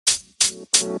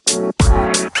Yo,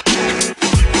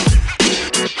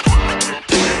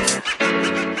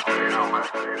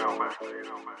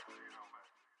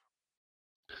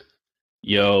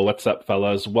 what's up,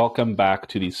 fellas? Welcome back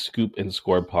to the Scoop and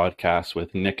Score podcast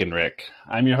with Nick and Rick.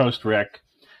 I'm your host, Rick.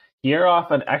 Here off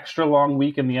an extra long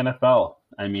week in the NFL.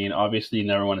 I mean, obviously, you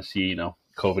never want to see,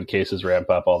 COVID cases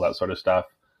ramp up, all that sort of stuff.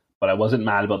 But I wasn't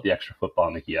mad about the extra football,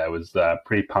 Nicky. I was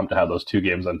pretty pumped to have those two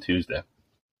games on Tuesday.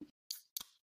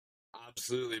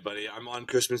 Absolutely, buddy. I'm on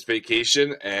Christmas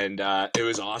vacation, and it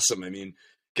was awesome. I mean,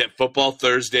 get football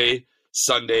Thursday,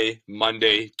 Sunday,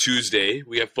 Monday, Tuesday.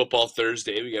 We have football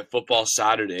Thursday. We get football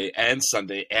Saturday and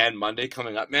Sunday and Monday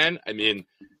coming up, man. I mean,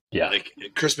 like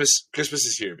Christmas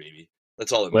is here, baby.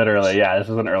 That's all it matters. Literally, yeah, this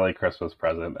is an early Christmas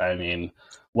present. I mean,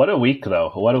 what a week,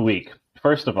 though. What a week.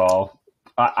 First of all,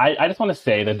 I just want to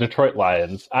say the Detroit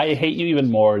Lions, I hate you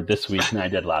even more this week than I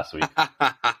did last week.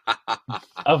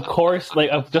 Of course. You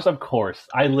don't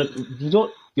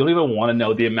even want to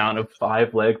know the amount of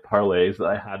 5-leg parlays that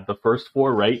I had. The first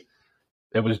 4 right.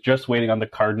 It was just waiting on the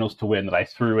Cardinals to win that I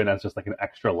threw in as just like an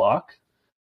extra lock.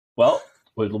 Well,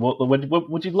 would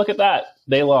you look at that?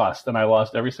 They lost, and I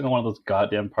lost every single one of those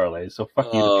goddamn parlays. So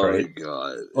fuck you, Detroit.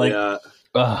 Oh my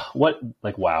god!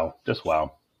 Wow, just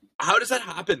wow. How does that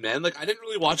happen, man? Like, I didn't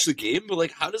really watch the game, but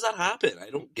like, how does that happen?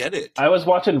 I don't get it. I was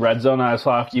watching Red Zone, and I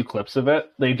saw a few clips of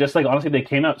it. They just honestly, they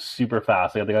came out super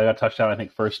fast. They got a touchdown, I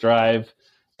think, first drive.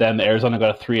 Then the Arizona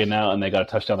got a 3-and-out, and they got a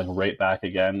touchdown right back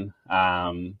again.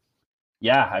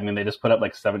 Yeah, I mean, they just put up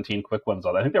 17 quick ones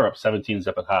on. I think they were up 17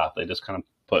 zip at half. They just kind of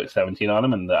put 17 on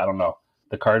them, and I don't know.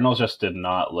 The Cardinals just did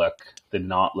not look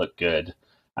good.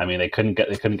 I mean, they couldn't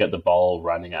get the ball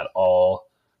running at all.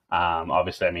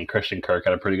 Obviously, I mean, Christian Kirk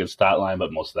had a pretty good stat line,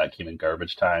 but most of that came in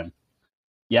garbage time.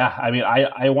 Yeah, I mean,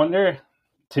 I wonder.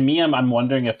 To me, I'm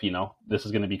wondering if this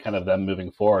is going to be kind of them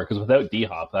moving forward, because without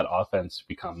D-Hop, that offense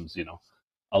becomes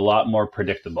a lot more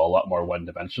predictable, a lot more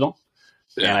one-dimensional.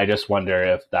 Yeah. And I just wonder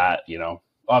if that,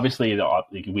 obviously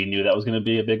we knew that was going to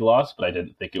be a big loss, but I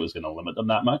didn't think it was going to limit them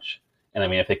that much. And I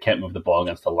mean, if they can't move the ball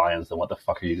against the Lions, then what the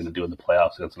fuck are you going to do in the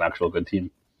playoffs against an actual good team?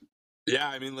 Yeah,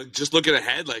 I mean, just looking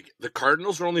ahead, the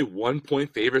Cardinals were only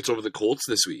 1-point favorites over the Colts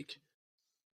this week,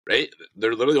 right?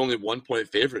 They're literally only 1-point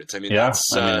favorites. I mean,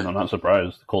 I'm not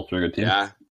surprised. The Colts are a good team.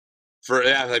 Yeah.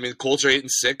 I mean, Colts are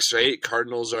 8-6, right?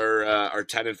 Cardinals are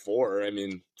 10-4. I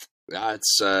mean, yeah,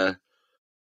 it's I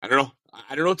don't know.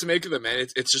 I don't know what to make of them, man.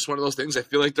 It's just one of those things. I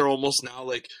feel like they're almost now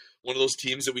one of those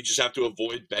teams that we just have to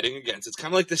avoid betting against. It's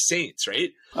kind of like the Saints,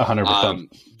 right? 100%.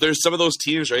 There's some of those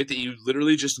teams, right, that you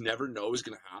literally just never know is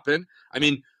going to happen. I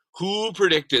mean, who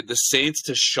predicted the Saints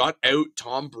to shut out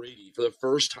Tom Brady for the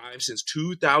first time since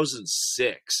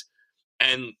 2006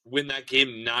 and win that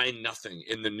game 9-0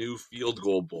 in the new Field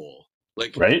Goal Bowl?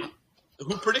 Right?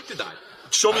 Who predicted that?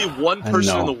 Show me one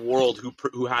person in the world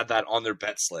who had that on their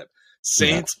bet slip.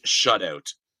 Saints shutout.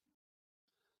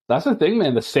 That's the thing,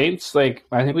 man. The Saints, I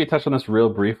think we touched on this real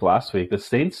brief last week. The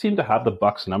Saints seem to have the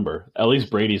Bucs number, at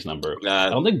least Brady's number. I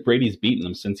don't think Brady's beaten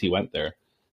them since he went there.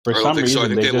 For some reason, I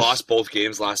think they lost both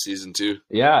games last season too.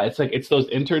 Yeah, it's those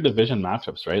interdivision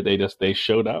matchups, right? They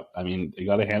showed up. I mean, you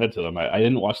got to hand it to them. I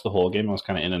didn't watch the whole game. I was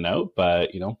kind of in and out, but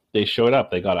they showed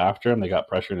up. They got after him. They got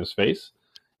pressure in his face,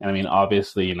 and I mean,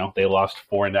 obviously, they lost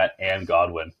Fournette and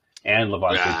Godwin and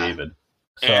Levante David.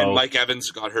 So, and Mike Evans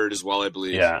got hurt as well, I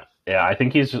believe. Yeah. I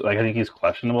think he's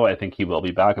questionable. I think he will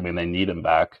be back. I mean, they need him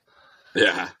back.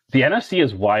 Yeah. The NFC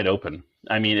is wide open.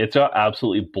 I mean, it's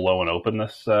absolutely blown open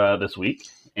this week.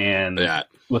 And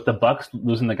with the Bucs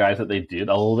losing the guys that they did,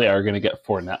 although they are going to get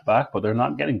Fournette back, but they're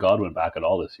not getting Godwin back at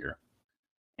all this year.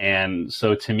 And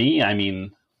so to me, I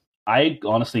mean, I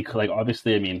honestly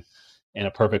obviously, I mean, in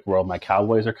a perfect world, my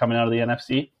Cowboys are coming out of the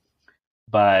NFC,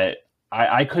 but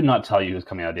I could not tell you who's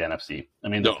coming out of the NFC. I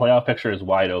mean, the playoff picture is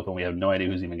wide open. We have no idea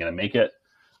who's even going to make it.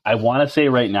 I want to say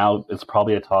right now it's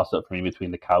probably a toss-up for me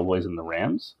between the Cowboys and the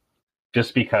Rams,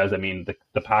 just because, I mean, the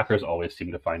Packers always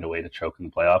seem to find a way to choke in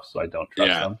the playoffs, so I don't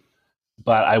trust them.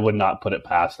 But I would not put it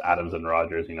past Adams and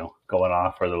Rodgers, going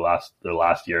off for their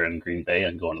last year in Green Bay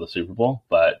and going to the Super Bowl.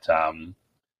 But I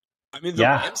mean, the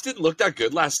Rams didn't look that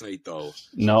good last night, though.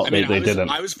 No, they didn't.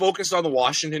 I was focused on the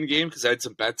Washington game because I had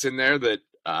some bets in there that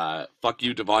fuck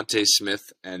you, Devontae Smith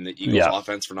and the Eagles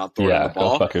offense for not throwing the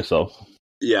ball. Go fuck yourself.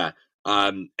 Yeah.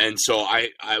 And so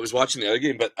I was watching the other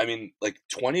game, but I mean,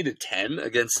 20-10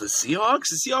 against the Seahawks.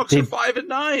 The Seahawks are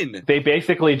 5-9. They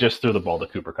basically just threw the ball to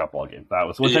Cooper Kupp all game. That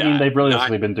was, which I mean, they've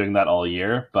really been doing that all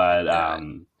year. But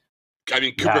I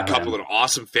mean, Cooper Kupp with an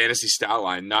awesome fantasy stat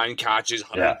line: 9 catches,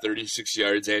 136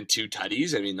 yards, and 2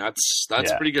 tutties. I mean, that's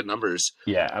pretty good numbers.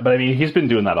 Yeah, but I mean, he's been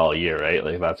doing that all year, right?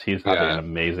 Like he's having an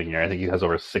amazing year. I think he has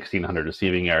over 1,600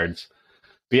 receiving yards.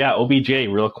 But yeah, OBJ,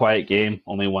 real quiet game,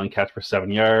 only 1 catch for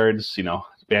 7 yards. You know,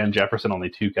 Van Jefferson only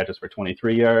 2 catches for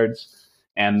 23 yards,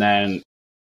 and then.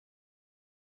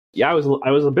 Yeah, I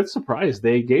was a bit surprised.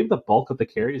 They gave the bulk of the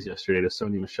carries yesterday to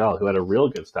Sony Michel, who had a real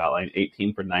good stat line,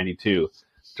 18 for 92.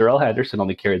 Darrell Henderson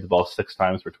only carried the ball 6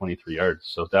 times for 23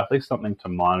 yards, so definitely something to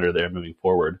monitor there moving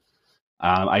forward.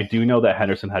 I do know that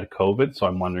Henderson had COVID, so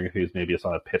I'm wondering if he's maybe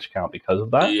on a pitch count because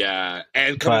of that. Yeah,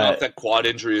 and coming off that quad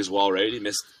injury as well, right? He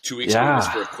missed 2 weeks ago,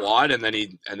 missed for a quad, and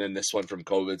then this one from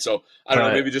COVID. So I don't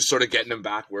know, maybe just sort of getting him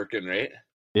back working, right?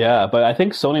 Yeah, but I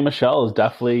think Sony Michel is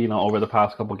definitely, over the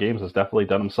past couple games, has definitely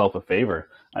done himself a favor.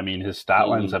 I mean, his stat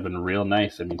lines have been real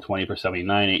nice. I mean, 20 for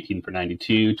 79, 18 for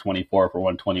 92, 24 for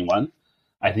 121.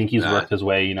 I think he's worked his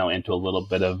way, into a little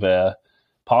bit of a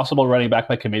possible running back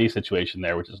by committee situation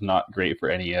there, which is not great for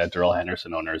any Darrell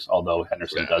Henderson owners, although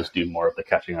Henderson does do more of the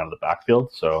catching out of the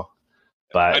backfield. So,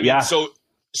 but I mean,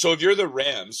 So if you're the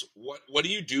Rams, what do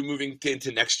you do moving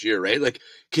into next year, right? Like,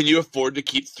 can you afford to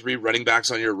keep 3 running backs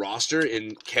on your roster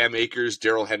in Cam Akers,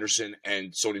 Darrell Henderson,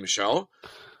 and Sony Michel?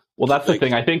 Well, that's the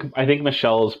thing. I think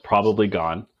Michel is probably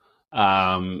gone.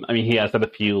 I mean, he has had a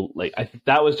few.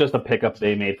 That was just a pickup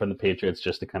they made from the Patriots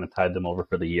just to kind of tide them over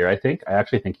for the year. I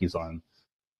actually think he's on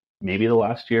maybe the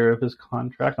last year of his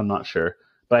contract. I'm not sure,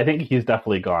 but I think he's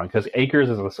definitely gone because Akers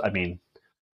is. I mean.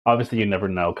 Obviously, you never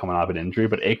know coming off an injury,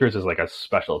 but Akers is like a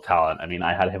special talent. I mean,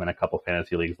 I had him in a couple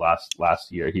fantasy leagues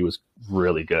last year. He was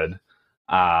really good.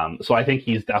 So I think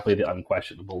he's definitely the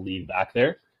unquestionable lead back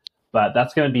there. But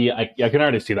that's going to be, I can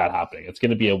already see that happening. It's going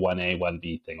to be a 1A,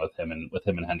 1B thing with him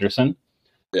and Henderson.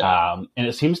 Yeah. And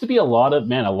it seems to be a lot of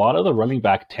the running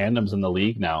back tandems in the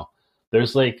league now.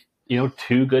 There's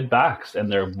 2 good backs,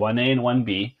 and they're 1A and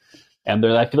 1B. And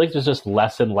I feel like there's just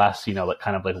less and less, kind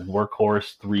of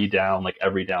workhorse 3 down,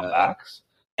 every down backs.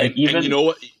 And you know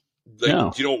what?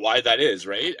 Do you know why that is,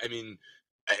 right? I mean,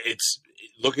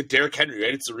 look at Derrick Henry,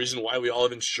 right? It's the reason why we all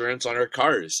have insurance on our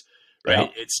cars,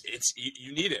 right? Yeah. It's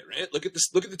you need it, right? Look at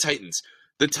this. Look at the Titans.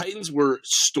 The Titans were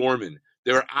storming.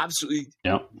 They were absolutely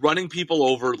running people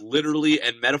over, literally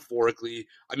and metaphorically.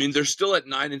 I mean, they're still at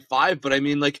 9-5, but I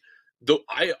mean,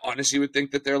 I honestly would think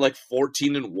that they're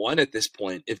 14-1 at this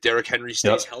point if Derrick Henry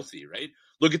stays healthy, right?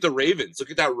 Look at the Ravens.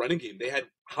 Look at that running game. They had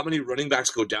how many running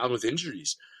backs go down with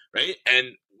injuries, right?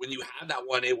 And when you have that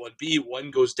 1A, 1B,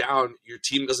 one goes down, your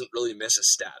team doesn't really miss a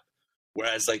step.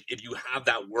 Whereas, if you have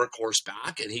that workhorse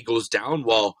back and he goes down,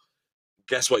 well,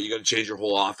 guess what? You got to change your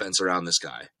whole offense around this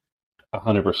guy.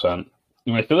 100%.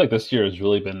 I feel like this year has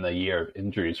really been the year of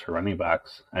injuries for running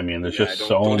backs. I mean, there's just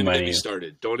so many. Don't even get me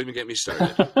started. Don't even get me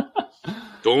started.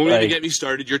 Don't even get me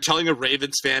started. You're telling a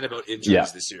Ravens fan about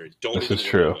injuries this year. This is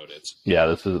true. About it. Yeah,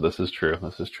 this is true.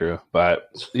 This is true. But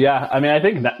yeah, I mean, I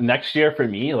think next year for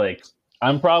me,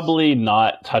 I'm probably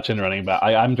not touching running back.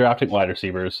 I'm drafting wide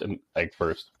receivers and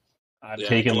first. I'm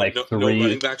taking 3 no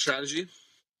running back strategy.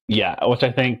 Yeah, which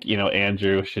I think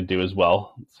Andrew should do as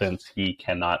well, since he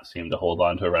cannot seem to hold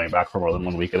on to a running back for more than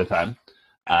 1 week at a time.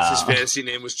 His fantasy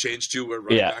name was changed to where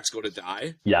running backs go to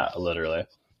die. Yeah, literally.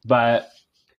 But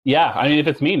yeah, I mean, if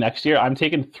it's me next year, I'm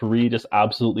taking 3 just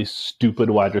absolutely stupid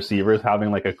wide receivers,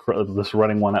 having this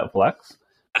running one at flex,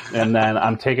 and then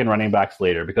I'm taking running backs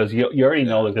later because you already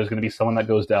know there's going to be someone that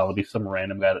goes down, there'll be some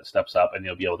random guy that steps up, and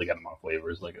you'll be able to get him off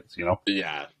waivers.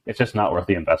 It's just not worth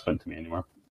the investment to me anymore.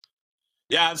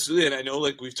 Yeah, absolutely. And I know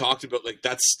we've talked about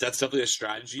that's definitely a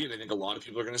strategy, and I think a lot of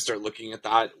people are going to start looking at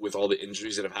that with all the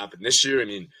injuries that have happened this year. I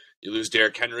mean, you lose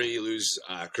Derrick Henry, you lose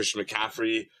Christian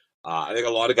McCaffrey. I think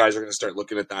a lot of guys are going to start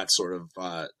looking at that sort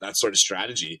of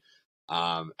strategy.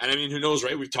 And I mean, who knows,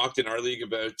 right? We've talked in our league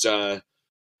about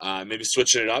maybe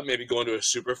switching it up, maybe going to a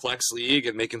super flex league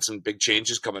and making some big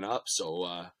changes coming up.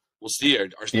 So we'll see. Our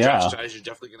draft strategy is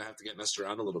definitely going to have to get messed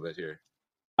around a little bit here.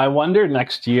 I wonder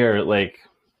next year,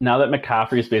 now that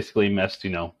McCaffrey's basically missed,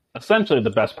 essentially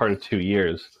the best part of 2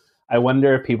 years, I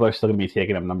wonder if people are still going to be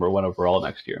taking him number 1 overall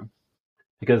next year.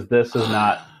 Because this is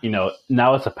not,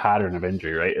 now it's a pattern of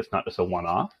injury, right? It's not just a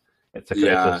one-off. It's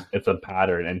a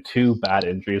pattern. And 2 bad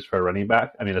injuries for a running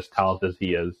back. I mean, as talented as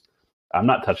he is, I'm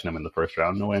not touching him in the first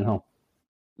round. No way in hell.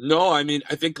 No, I mean,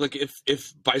 I think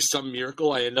if by some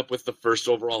miracle I end up with the first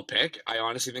overall pick, I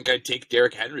honestly think I'd take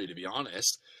Derrick Henry, to be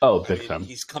honest. Oh, big time.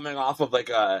 He's coming off of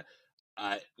a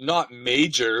not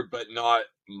major, but not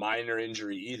minor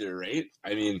injury either, right?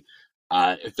 I mean,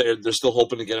 if they're still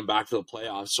hoping to get him back for the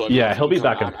playoffs. So he'll be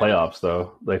back in playoffs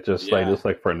though. Just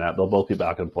like Fournette, they'll both be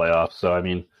back in playoffs. So I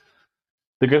mean,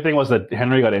 The good thing was that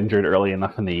Henry got injured early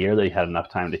enough in the year that he had enough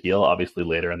time to heal. Obviously,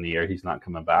 later in the year, he's not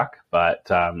coming back. But,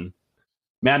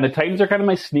 man, the Titans are kind of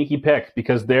my sneaky pick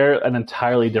because they're an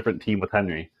entirely different team with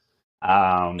Henry.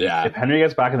 If Henry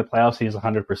gets back in the playoffs, he's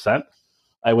 100%.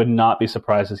 I would not be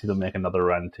surprised to see them make another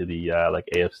run to the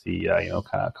AFC kind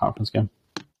of conference game.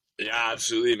 Yeah,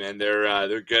 absolutely, man.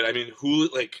 They're good. I mean,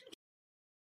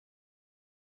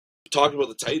 talking about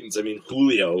the Titans, I mean,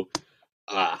 Julio.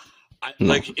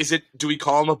 Do we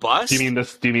call him a bust? Do you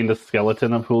mean the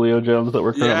skeleton of Julio Jones that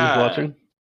we're currently watching?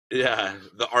 Yeah,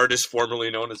 the artist formerly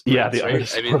known as Prince,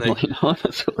 artist formerly known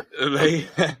as.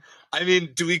 I mean,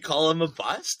 do we call him a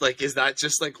bust? Like, is that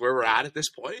just like where we're at this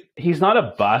point? He's not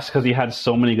a bust because he had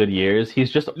so many good years.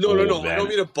 He's just no. I don't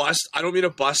mean a bust. I don't mean a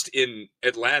bust in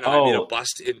Atlanta. I mean a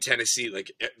bust in Tennessee.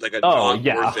 Like a not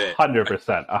worth it.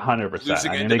 100%.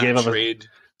 I mean, they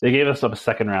gave us a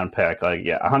second round pick.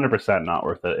 100% not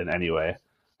worth it in any way.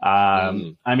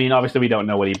 I mean, obviously we don't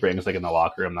know what he brings like in the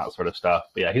locker room, that sort of stuff.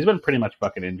 But yeah, he's been pretty much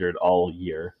fucking injured all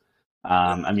year.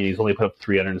 I mean, he's only put up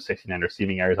 369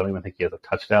 receiving yards. I don't even think he has a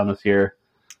touchdown this year.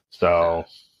 So,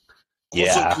 yeah.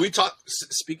 Also, can we talk?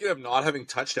 Speaking of not having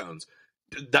touchdowns,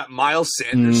 that Miles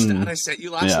Sanders stat I sent you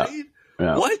last night.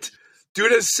 Yeah. What?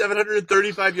 Dude has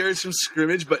 735 yards from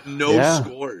scrimmage, but no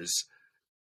scores.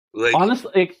 Like,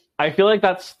 honestly, I feel like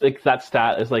that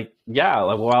stat is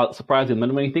while it's surprising,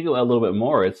 then when you think about it a little bit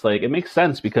more, it's like it makes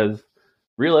sense because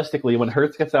realistically, when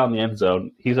Hurts gets out in the end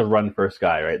zone, he's a run-first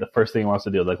guy, right? The first thing he wants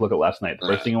to do, look at last night. The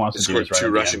first thing he wants to do is run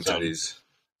in the end zone.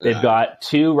 They've got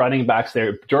two running backs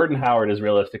there. Jordan Howard is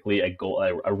realistically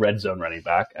a red zone running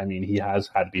back. I mean, he has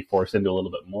had to be forced into a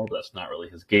little bit more, but that's not really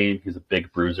his game. He's a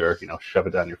big bruiser, shove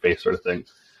it down your face sort of thing.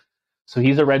 So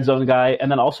he's a red zone guy.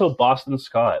 And then also Boston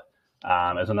Scott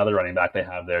is another running back they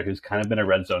have there who's kind of been a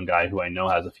red zone guy who I know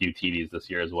has a few TDs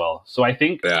this year as well. So I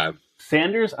think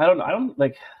Sanders,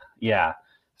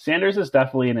 Sanders is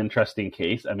definitely an interesting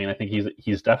case. I mean, I think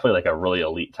he's definitely like a really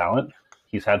elite talent.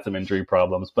 He's had some injury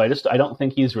problems, but I don't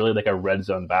think he's really like a red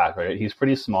zone back, right? He's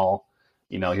pretty small.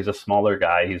 He's a smaller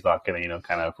guy. He's not going to,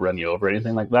 kind of run you over or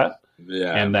anything like that.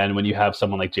 Yeah. And then when you have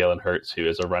someone like Jalen Hurts, who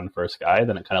is a run first guy,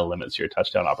 then it kind of limits your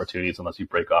touchdown opportunities unless you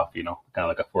break off, kind of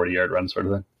like a 40-yard run sort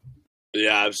of thing.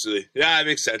 Yeah, absolutely. Yeah, it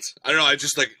makes sense. I don't know. I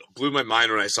just blew my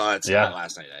mind when I saw it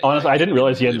last night. Honestly, I didn't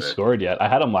realize he hadn't scored yet. I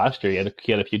had him last year. He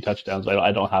had a few touchdowns.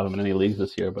 I don't have him in any leagues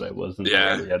this year, but I wasn't. He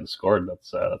hadn't scored.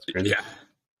 That's crazy. Yeah.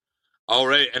 All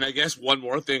right, and I guess one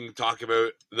more thing to talk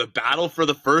about: the battle for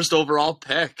the first overall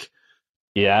pick.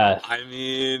 Yeah. I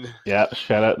mean. Yeah.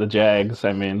 Shout out the Jags.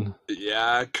 I mean.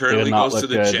 Yeah. Currently goes to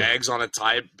the Jags on a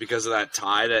tie because of that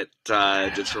tie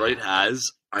that Detroit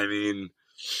has. I mean.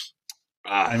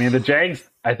 The Jags,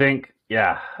 I think,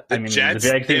 the Jags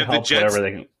can help whatever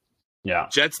they can. Yeah.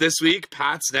 Jets this week,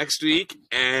 Pats next week,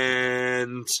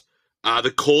 and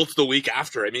the Colts the week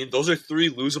after. I mean, those are three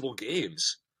losable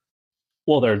games.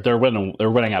 Well, they're winning. They're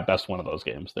winning at best one of those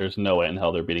games. There's no way in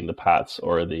hell they're beating the Pats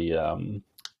or the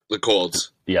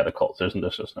Colts. Yeah, the Colts. There's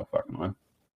just no fucking way.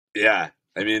 Yeah,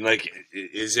 I mean,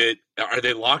 are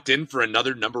they locked in for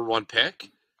another number one pick?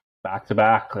 Back to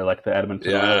back, they're like the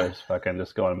Edmonton Oilers, fucking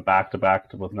just going back to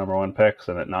back with number one picks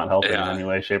and it not helping in any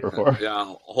way, shape, or form.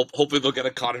 Yeah, hopefully they'll get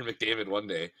a Connor McDavid one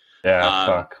day. Yeah,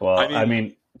 fuck. Well, I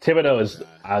mean Thibodeau is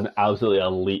an absolutely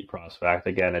elite prospect.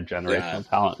 Again, a generational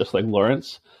talent, just like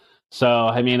Lawrence. So,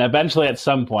 I mean, eventually at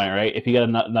some point, right? If you get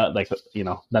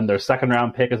then their second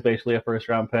round pick is basically a first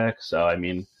round pick. So, I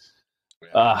mean,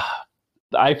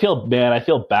 I feel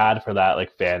bad for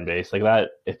that fan base that.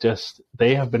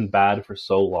 They have been bad for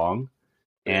so long,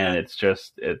 and it's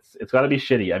got to be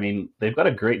shitty. I mean, they've got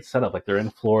a great setup. They're in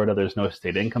Florida. There's no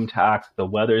state income tax. The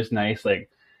weather's nice.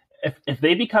 If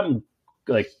they become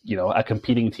a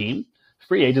competing team,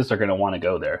 free agents are going to want to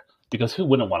go there because who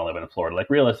wouldn't want to live in Florida?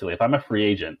 Realistically, if I'm a free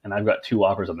agent and I've got two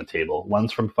offers on the table,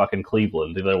 one's from fucking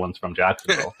Cleveland, the other one's from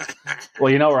Jacksonville.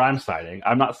 Well, you know where I'm signing.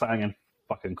 I'm not signing in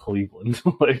fucking Cleveland.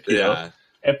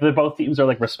 If both teams are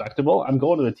respectable, I'm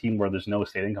going to the team where there's no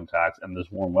state income tax and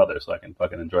there's warm weather, so I can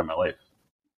fucking enjoy my life.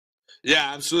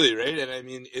 Yeah, absolutely, right. And I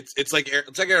mean, it's like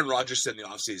Aaron Rodgers said in the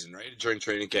offseason, right, during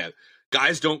training camp.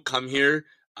 Guys don't come here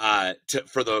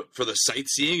for the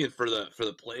sightseeing and for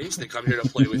the plays. They come here to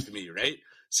play with me, right?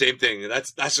 Same thing.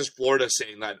 That's just Florida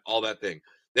saying all that thing.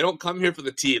 They don't come here for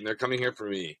the team. They're coming here for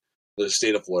me, for the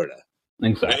state of Florida.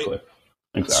 Exactly. Right?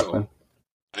 Exactly. So,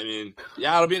 I mean,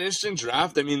 it'll be an interesting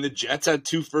draft. I mean, the Jets had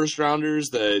 2 first-rounders.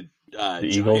 The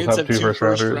Eagles have 2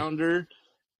 first-rounder.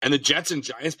 And the Jets and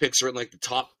Giants picks are in the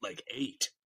top 8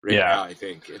 now, I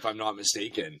think, if I'm not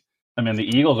mistaken. I mean, the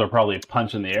Eagles are probably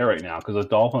punching the air right now because the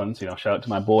Dolphins, shout out to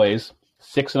my boys,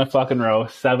 6 in a fucking row,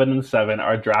 7-7.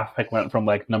 Our draft pick went from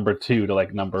like number 2 to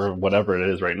like number whatever it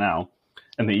is right now,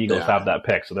 and the Eagles have that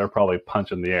pick, so they're probably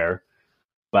punching the air.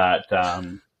 But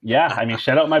yeah, I mean,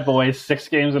 shout out my boys, 6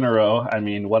 games in a row. I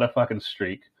mean, what a fucking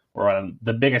streak. We're on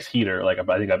the biggest heater like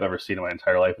I think I've ever seen in my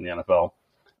entire life in the NFL.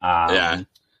 And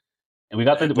we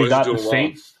got the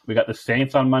Saints. Well. We got the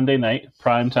Saints on Monday night,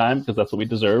 prime time, because that's what we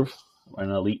deserve. We're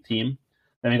an elite team.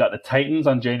 Then we got the Titans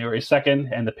on January 2nd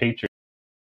and the Patriots.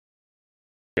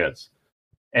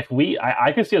 If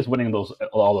I could see us winning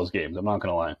all those games. I'm not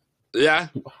gonna lie. Yeah.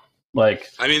 Like,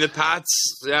 I mean, the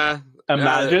Pats. Yeah.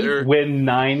 Imagine win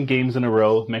 9 games in a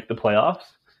row, make the playoffs.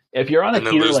 If you're on a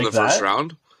heater like that, first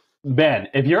round. Ben,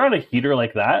 if you're on a heater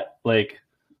like that, like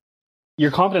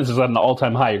your confidence is at an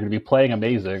all-time high. You're going to be playing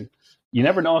amazing. You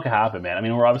never know what can happen, man. I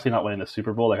mean, we're obviously not winning the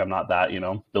Super Bowl. Like, I'm not that,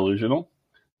 delusional.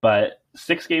 But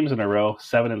 6 games in a row,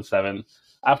 7-7.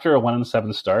 After a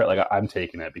 1-7 start, like I'm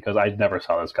taking it because I never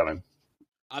saw this coming.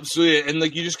 Absolutely, and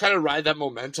like you just kind of ride that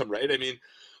momentum, right? I mean,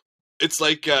 it's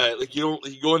like you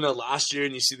go into last year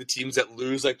and you see the teams that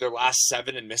lose like their last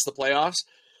 7 and miss the playoffs,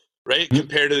 right? Mm-hmm.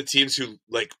 Compared to the teams who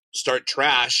like start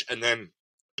trash and then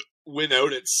win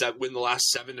the last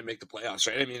 7 to make the playoffs,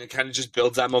 right? I mean, it kind of just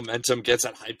builds that momentum, gets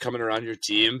that hype coming around your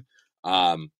team.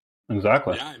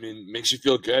 Exactly. Yeah, I mean, makes you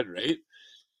feel good, right?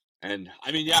 And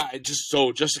I mean, yeah, just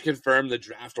to confirm the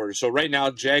draft order. So right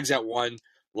now, Jags at 1,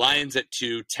 Lions at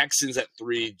 2, Texans at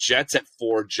 3, Jets at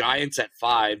 4, Giants at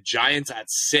 5, Giants at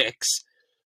 6,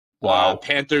 wow,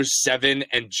 Panthers 7,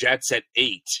 and Jets at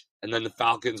 8, and then the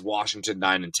Falcons, Washington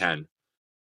 9 and 10,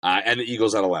 and the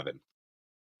Eagles at 11.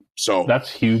 So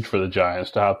that's huge for the Giants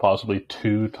to have possibly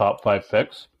 2 top 5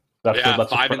 picks. That's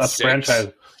 5 and 6. Franchise.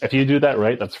 If you do that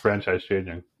right, that's franchise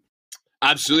changing.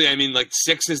 Absolutely. I mean, like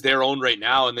 6 is their own right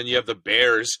now, and then you have the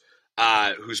Bears,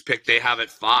 whose pick they have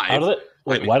at 5.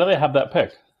 Why do they have that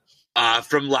pick?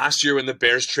 From last year when the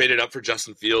Bears traded up for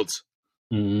Justin Fields.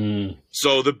 Mm.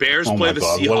 So the Bears play the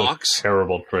Seahawks. What a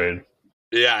terrible trade.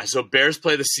 Yeah, so Bears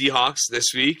play the Seahawks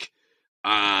this week.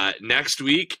 Next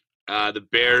week, the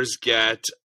Bears get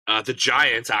the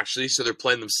Giants, actually, so they're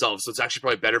playing themselves. So it's actually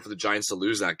probably better for the Giants to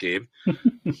lose that game.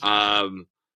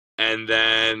 And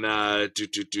then who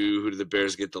did the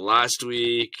Bears get the last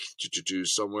week?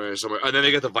 Somewhere. And then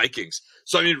they get the Vikings.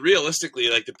 So I mean, realistically,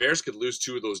 like the Bears could lose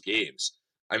 2 of those games.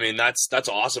 I mean, that's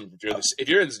awesome. If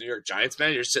you're in the New York Giants,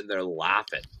 man, you're sitting there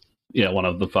laughing. Yeah, one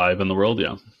of the 5 in the world.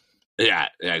 Yeah. Yeah,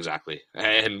 exactly.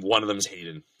 And one of them is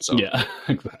Hayden. So yeah,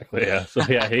 exactly. Yeah. So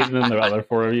yeah, Hayden and the other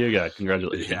 4 of you. Yeah,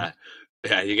 congratulations.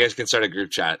 Yeah. You guys can start a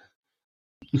group chat.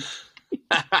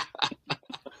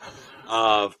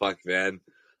 Oh fuck, man.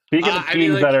 Speaking of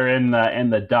teams that are in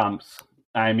the dumps,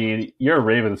 I mean, your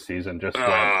Ravens season just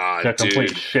went to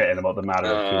complete shit in about the matter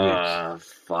of 2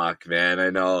 weeks. Fuck, man, I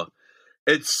know.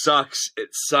 It sucks.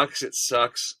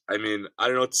 I mean, I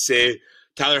don't know what to say.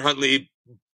 Tyler Huntley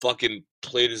fucking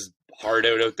played his heart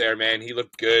out there, man. He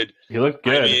looked good. I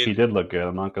mean, he did look good.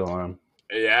 I'm not going to lie.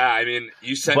 Yeah, I mean,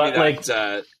 you sent me that.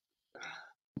 Like,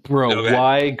 bro,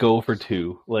 why go for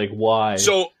 2? Like, why?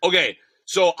 So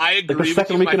I agree. Like the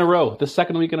second week in a row. The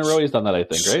second week in a row he's done that, I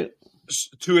think, right?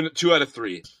 2 out of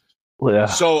 3. Yeah.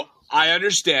 So I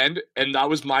understand, and that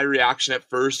was my reaction at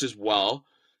first as well.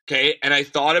 Okay, and I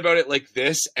thought about it like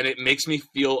this, and it makes me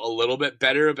feel a little bit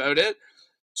better about it.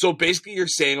 So basically you're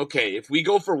saying, okay, if we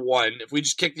go for 1, if we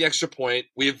just kick the extra point,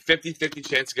 we have 50-50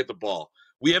 chance to get the ball.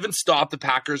 We haven't stopped the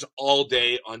Packers all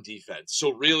day on defense.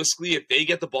 So realistically, if they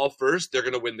get the ball first, they're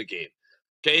going to win the game.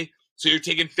 Okay? So you're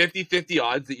taking 50-50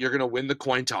 odds that you're going to win the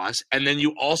coin toss, and then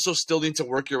you also still need to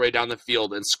work your way down the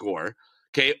field and score.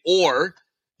 Okay? Or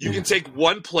you can take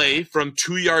 1 play from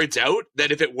 2 yards out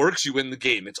that if it works, you win the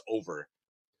game. It's over.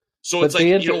 So it's like,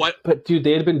 you know what? But dude,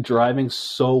 they had been driving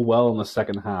so well in the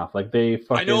second half. Like they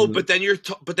fucking. I know, but then you're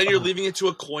leaving it to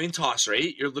a coin toss,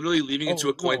 right? You're literally leaving it to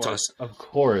a coin toss. Of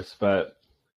course, but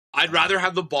I'd rather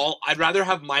have the ball. I'd rather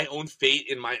have my own fate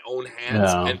in my own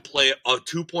hands and play a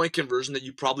 2-point conversion that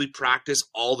you probably practice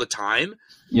all the time.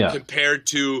 Yeah. Compared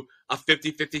to a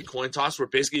 50-50 coin toss where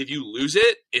basically if you lose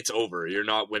it, it's over. You're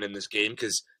not winning this game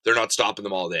because they're not stopping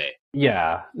them all day.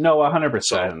 Yeah. No,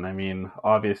 100%. I mean,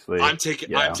 obviously. I'm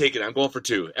taking. I'm going for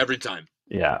 2 every time.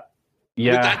 Yeah.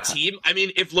 Yeah. With that team, I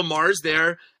mean, if Lamar's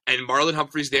there and Marlon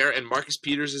Humphrey's there and Marcus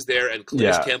Peters is there and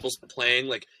Calais Campbell's playing,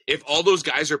 like if all those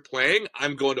guys are playing,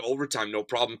 I'm going to overtime, no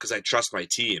problem, because I trust my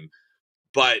team.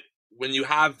 But when you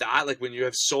have that, like when you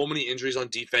have so many injuries on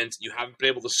defense, you haven't been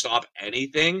able to stop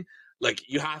anything. Like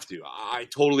you have to. I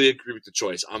totally agree with the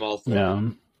choice. I'm all for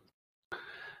it.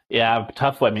 Yeah,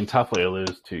 tough. I mean, tough way to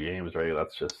lose 2 games, right?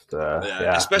 That's just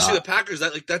especially not, the Packers.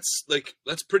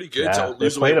 That's pretty good to yeah. They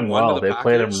lose away played him one to well. the They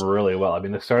played him Packers. really well. I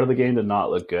mean, the start of the game did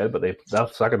not look good, but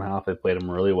that second half they played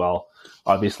him really well.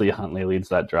 Obviously, Huntley leads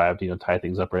that drive to tie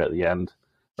things up right at the end,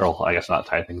 or I guess not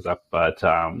tie things up, but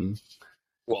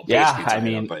Well, yeah. basically I tied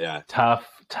mean, up, but yeah,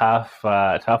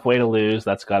 tough way to lose.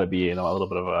 That's got to be a little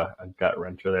bit of a gut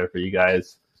wrencher there for you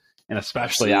guys, and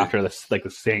especially absolutely. after this, like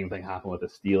the same thing happened with the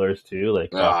Steelers too. Like,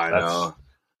 Oh, I that's know.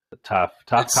 a tough It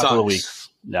couple of sucks. weeks.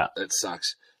 Yeah. It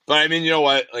sucks. But I mean, you know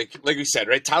what? Like we said,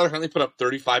 right? Tyler Huntley put up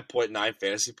 35.9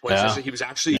 fantasy points Yeah. yesterday. He was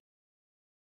actually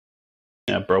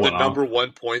Bro the went off. number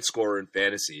 1 point scorer in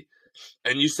fantasy.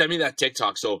 And you sent me that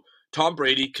TikTok. So Tom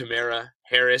Brady, Kamara,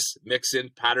 Harris,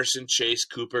 Mixon, Patterson, Chase,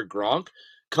 Cooper, Gronk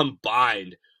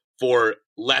combined for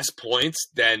less points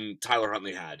than Tyler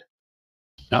Huntley had.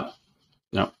 Yep.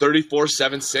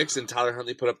 34-7-6, and Tyler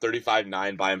Huntley put up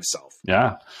 35-9 by himself.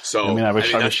 Yeah. So I mean, I was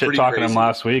that's shit pretty talking him crazy.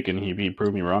 last week, and he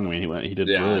proved me wrong. I mean, he did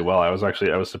Yeah. really well. I was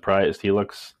surprised. He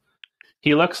looks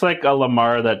like a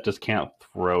Lamar that just can't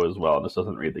throw as well and just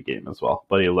doesn't read the game as well.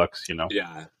 But he looks,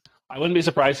 Yeah. I wouldn't be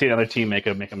surprised to see another team make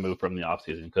a move from the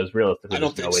offseason because realistically, I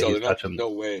don't there's think no way so. he's touching. No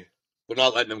way. They're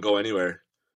not letting him go anywhere.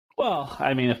 Well,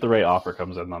 I mean, if the right offer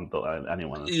comes in,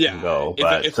 anyone can go.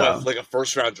 If like a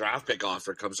first round draft pick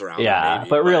offer comes around, yeah, maybe,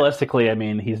 but realistically, I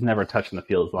mean, he's never touching the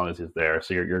field as long as he's there,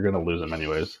 so you're going to lose him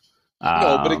anyways.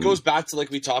 No, but it goes back to like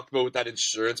we talked about with that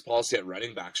insurance policy at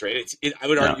running backs, right? I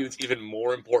would argue it's even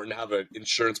more important to have an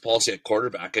insurance policy at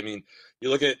quarterback. I mean, you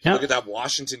look at that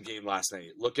Washington game last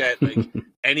night. Look at like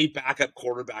any backup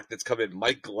quarterback that's come in,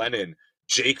 Mike Glennon,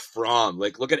 Jake Fromm.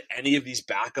 Like, look at any of these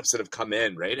backups that have come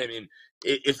in, right? I mean,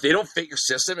 if they don't fit your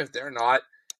system, if they're not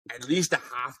at least a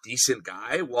half decent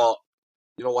guy, well,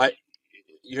 you know what?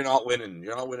 You're not winning.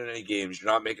 You're not winning any games.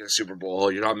 You're not making a Super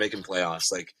Bowl. You're not making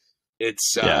playoffs. Like,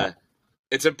 it's an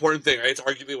important thing, right? It's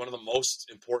arguably one of the most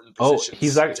important positions.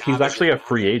 He's actually a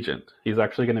free agent. He's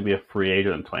actually going to be a free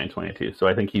agent in 2022. So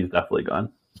I think he's definitely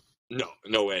gone.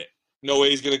 No way. No way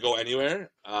he's going to go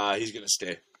anywhere. He's going to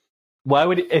stay. Why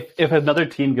would if another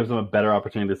team gives him a better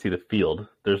opportunity to see the field?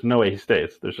 There's no way he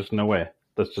stays. There's just no way.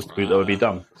 That would be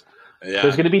dumb. Yeah.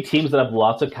 There's going to be teams that have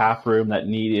lots of cap room that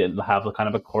need and have a kind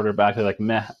of a quarterback they're like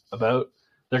meh about.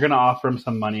 They're going to offer him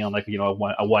some money on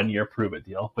a 1 year prove it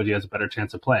deal, but he has a better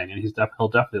chance of playing, and he'll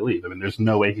definitely leave. I mean, there's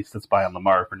no way he sits by on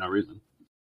Lamar for no reason.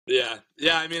 Yeah.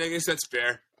 I mean, I guess that's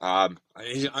fair.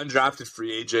 He's an undrafted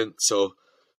free agent, so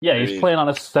yeah, he's playing on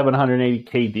a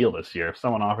 $780K deal this year. If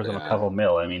someone offers him a couple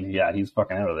mil, I mean, yeah, he's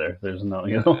fucking out of there. There's no,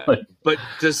 But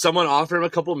does someone offer him a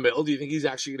couple mil? Do you think he's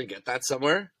actually going to get that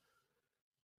somewhere?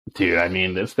 Dude, I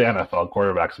mean, it's the NFL.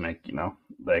 Quarterbacks make,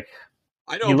 like.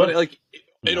 I know, but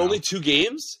in only 2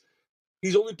 games,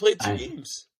 he's only played 2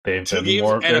 games. There's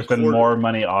been more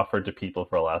money offered to people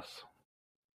for less.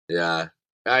 Yeah.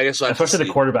 I guess especially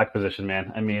the quarterback position,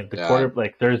 man. I mean,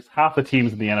 there's half the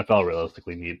teams in the NFL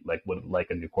realistically would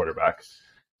like a new quarterback,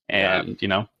 and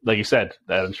like you said,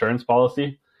 that insurance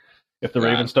policy. If the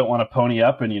Ravens don't want to pony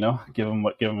up and give them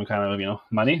kind of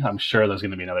money, I'm sure there's going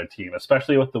to be another team,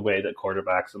 especially with the way that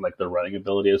quarterbacks and like their running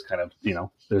ability is kind of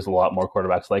there's a lot more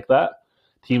quarterbacks like that.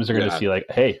 Teams are going to see like,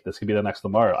 hey, this could be the next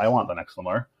Lamar. I want the next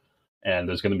Lamar. And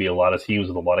there's going to be a lot of teams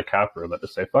with a lot of cap room that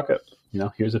just say, fuck it.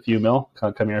 Here's a few mil.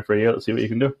 Come here for a year. Let's see what you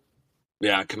can do.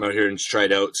 Yeah, come out here and try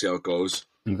it out, see how it goes.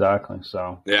 Exactly.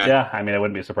 So, yeah, I mean, I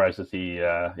wouldn't be surprised to see,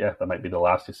 that might be the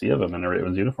last you see of him in a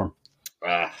Ravens uniform.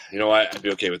 You know what? I'd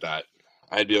be okay with that.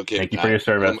 I'd be okay with that. Thank you for your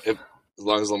service. As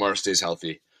long as Lamar stays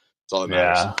healthy. That's all that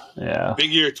matters. Yeah. Big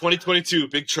year, 2022.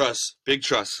 Big trust.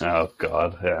 Oh,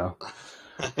 God, yeah.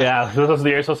 Yeah, this was the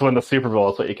year supposed to win the Super Bowl.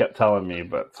 That's what you kept telling me,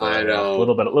 but I know. a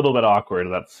little bit awkward.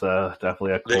 That's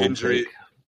definitely a cold injury. take.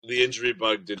 The injury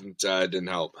bug didn't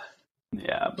help.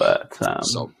 Yeah, but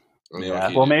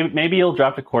well, maybe you'll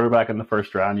draft a quarterback in the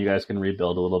first round. You guys can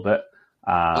rebuild a little bit.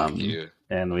 Fuck you.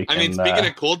 And we can. I mean, speaking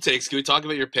of cold takes, can we talk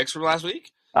about your picks from last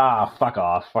week? Fuck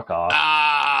off.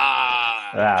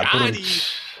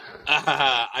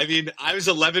 I mean, I was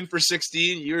 11 for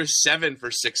 16. You were 7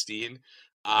 for 16.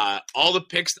 All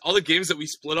the games that we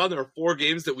split on, there were 4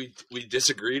 games that we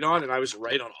disagreed on, and I was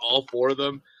right on all 4 of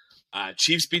them.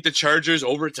 Chiefs beat the Chargers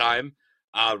overtime.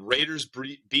 Raiders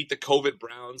beat the COVID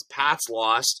Browns. Pats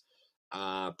lost.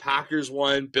 Packers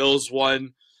won. Bills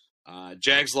won.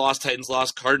 Jags lost. Titans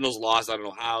lost. Cardinals lost. I don't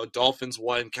know how. Dolphins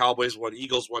won. Cowboys won.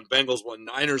 Eagles won. Bengals won.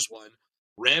 Niners won.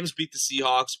 Rams beat the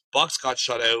Seahawks. Bucks got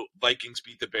shut out. Vikings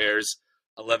beat the Bears.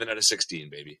 11 out of 16,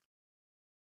 baby.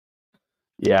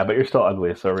 Yeah, but you're still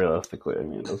ugly, so realistically, I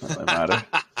mean, it doesn't really matter.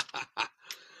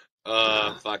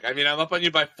 Fuck. I mean, I'm up on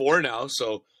you by 4 now,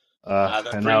 so That I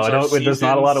know. brings I our don't. There's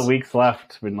not a lot of seasons. weeks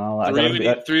left. I gotta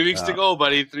be, 3 weeks to go,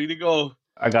 buddy. 3 to go.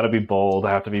 I gotta be bold.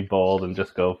 I have to be bold and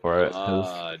just go for it.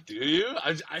 Do you?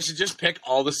 I should just pick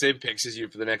all the same picks as you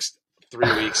for the next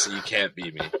 3 weeks, so you can't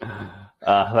beat me.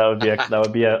 That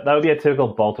would be a typical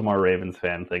Baltimore Ravens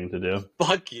fan thing to do.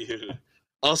 Fuck you.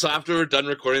 Also, after we're done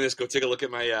recording this, go take a look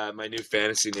at my new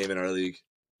fantasy name in our league.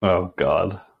 Oh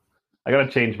God, I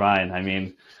gotta change mine. I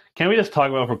mean, can we just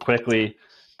talk about for quickly?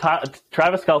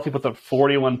 Travis Kelce puts up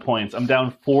 41 points. I'm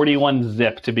down 41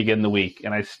 zip to begin the week,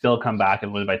 and I still come back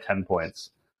and win by 10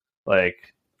 points.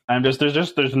 Like,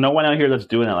 there's no one out here that's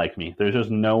doing it like me. There's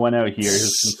just no one out here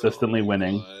who's consistently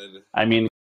winning. God. I mean,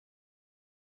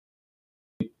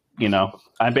 you know,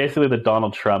 I'm basically the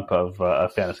Donald Trump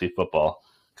of fantasy football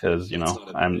because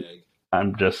I'm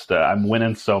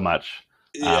winning so much.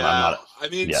 Yeah,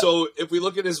 Yeah. So if we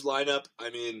look at his lineup,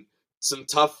 I mean, some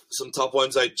tough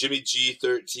ones like Jimmy G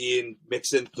 13,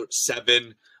 Mixon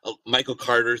 7, Michael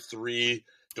Carter 3,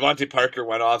 Devontae Parker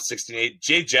went off 16-8,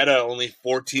 Jay Jetta only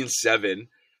 14-7,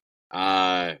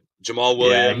 Jamal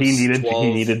Williams. Yeah, 12.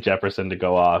 he needed Jefferson to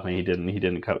go off, and he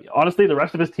didn't come. Honestly, the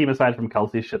rest of his team aside from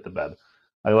Kelce shit the bed.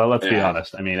 Let's be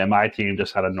honest. I mean, and my team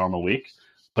just had a normal week,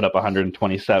 put up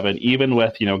 127, even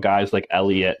with guys like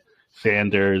Elliott,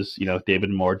 Sanders,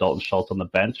 David Moore, Dalton Schultz on the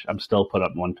bench. I'm still put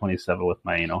up 127 with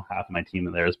my half of my team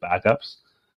in there as backups.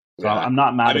 So yeah. I'm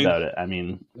not mad about it. I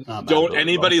mean, don't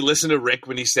anybody listen to Rick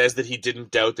when he says that he didn't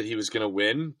doubt that he was going to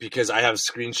win, because I have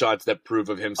screenshots that prove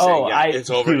of him saying, it's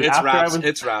over. Dude,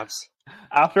 it's wraps.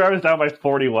 After I was down by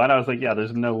 41, I was like, yeah,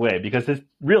 there's no way, because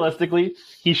realistically,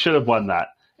 he should have won that.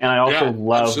 And I also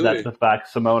love the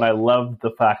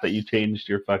fact that you changed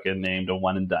your fucking name to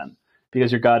One and Done,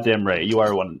 because you're goddamn right. You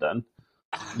are one and done.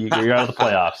 You're out of the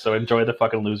playoffs, so enjoy the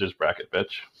fucking losers bracket,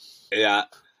 bitch. Yeah.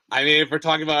 I mean, if we're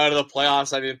talking about out of the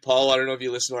playoffs, I mean, Paul, I don't know if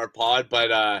you listen to our pod,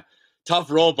 but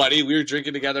tough roll, buddy. We were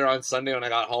drinking together on Sunday when I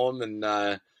got home,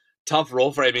 and tough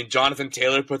roll for, I mean, Jonathan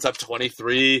Taylor puts up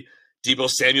 23, Deebo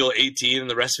Samuel 18, and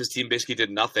the rest of his team basically did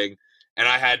nothing. And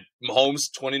I had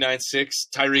Mahomes 29-6,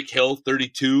 Tyreek Hill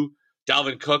 32,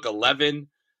 Dalvin Cook 11,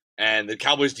 and the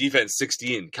Cowboys defense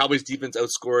 16. Cowboys defense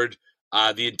outscored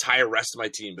the entire rest of my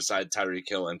team besides Tyreek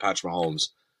Hill and Patrick Mahomes.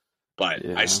 But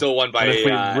I still won by. But if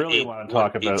we really want to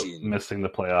talk about missing the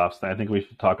playoffs, then I think we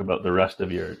should talk about the rest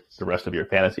of your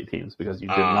fantasy teams, because you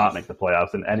did not make the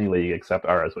playoffs in any league except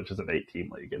ours, which is an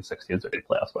 8-team league, and 6 teams are in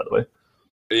the playoffs, by the way.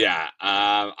 Yeah,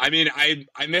 I mean,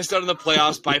 I missed out on the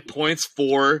playoffs by points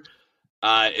 4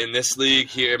 in this league.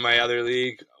 Here in my other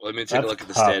league, let me take a look at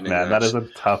the standings. Man, that is a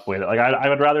tough way. I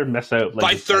would rather miss out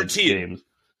by 13 games.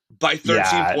 By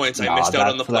 13 points, I missed out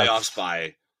on the playoffs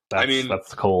by.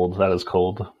 That's cold. That is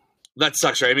cold. That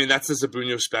sucks, right? I mean, that's the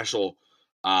Zabunio special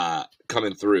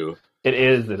coming through. It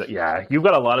is, yeah. You've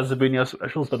got a lot of Zabunio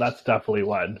specials, but that's definitely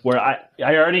one where I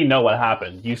already know what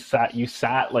happened. You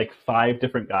sat like 5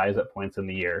 different guys at points in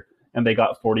the year, and they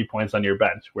got 40 points on your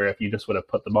bench. Where if you just would have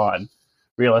put them on,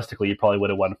 realistically, you probably would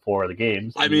have won 4 of the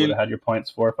games. You would have had your points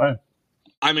 4 or 5.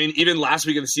 I mean, even last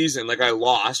week of the season, like, I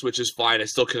lost, which is fine. I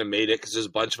still could have made it because there's a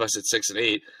bunch of us at 6 and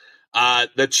 8.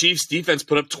 The Chiefs defense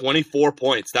put up 24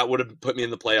 points. That would have put me in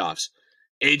the playoffs.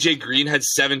 AJ Green had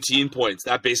 17 points.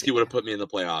 That basically would have put me in the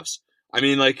playoffs. I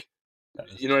mean, like,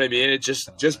 you know what I mean? It's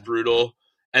just brutal.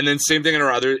 And then same thing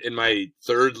in my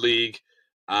third league.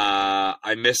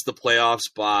 I missed the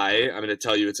playoffs by, I'm going to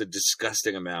tell you, it's a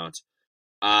disgusting amount.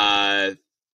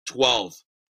 12.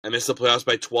 I missed the playoffs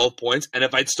by 12 points. And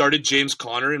if I'd started James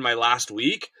Conner in my last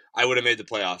week, I would have made the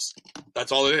playoffs.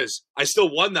 That's all it is. I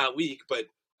still won that week, but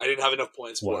I didn't have enough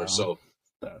points for it. So,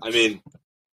 I mean,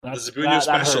 the Zabunio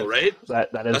special, right?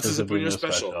 That's the Zabunio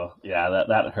special. Yeah,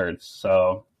 that hurts.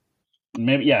 So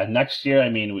maybe, next year, I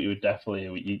mean, we would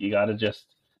definitely, you got to just,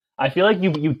 I feel like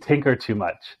you tinker too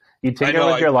much. You tinker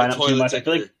with your lineup too much. I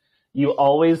feel like you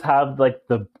always have like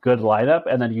the good lineup,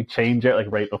 and then you change it like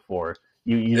right before.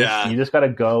 You just gotta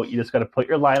go. You just gotta put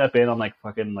your lineup in on like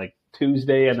fucking like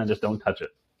Tuesday, and then just don't touch it.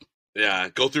 Yeah,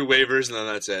 go through waivers, and then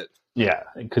that's it. Yeah,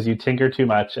 because you tinker too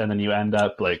much, and then you end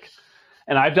up like,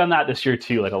 and I've done that this year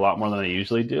too, like a lot more than I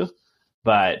usually do.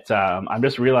 But I'm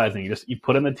just realizing you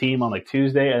put in the team on like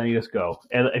Tuesday, and then you just go.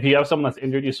 And if you have someone that's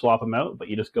injured, you swap them out, but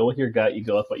you just go with your gut. You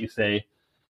go with what you say.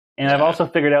 And I've also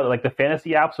figured out that like the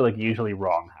fantasy apps are like usually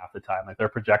wrong half the time. Like their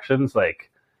projections,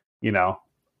 like,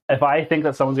 if I think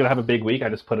that someone's gonna have a big week, I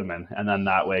just put them in, and then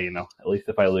that way, at least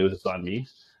if I lose, it's on me.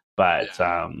 But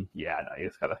you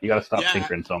gotta stop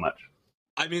tinkering so much.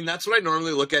 I mean, that's what I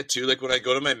normally look at too. Like when I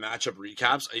go to my matchup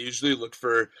recaps, I usually look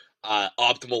for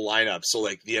optimal lineups. So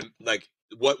like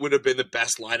what would have been the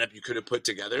best lineup you could have put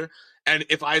together. And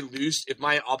if my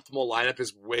optimal lineup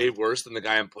is way worse than the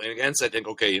guy I'm playing against, I think,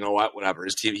 okay, you know what, whatever.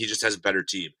 His team, he just has a better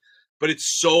team. But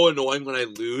it's so annoying when I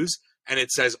lose and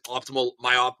it says my optimal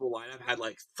lineup had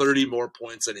like 30 more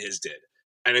points than his did.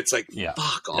 And it's like,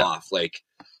 fuck off. Like,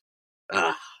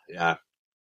 yeah.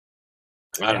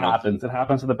 It happens. It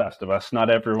happens to the best of us. Not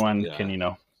everyone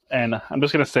can, And I'm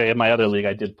just going to say, in my other league,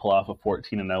 I did pull off a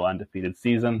 14-0 undefeated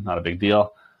season. Not a big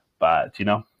deal. But,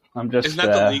 I'm just... Isn't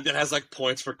that the league that has, like,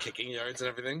 points for kicking yards and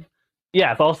everything?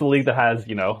 Yeah, it's also the league that has,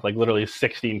 like, literally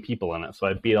 16 people in it. So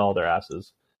I beat all their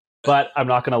asses. But I'm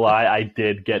not going to lie, I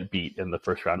did get beat in the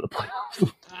first round of the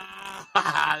playoffs.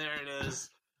 There it is.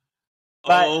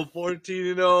 But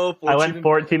 14-0. I went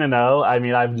 14-0. I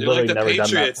mean, I've literally never done that. Like the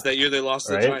Patriots that year they lost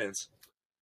to the Giants.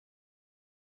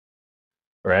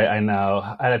 Right, I know.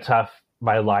 I had a tough...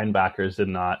 My linebackers did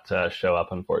not show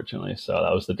up, unfortunately. So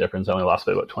that was the difference. I only lost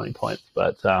by about 20 points.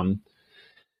 But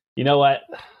you know what?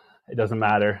 It doesn't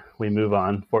matter. We move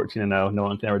on. 14-0. No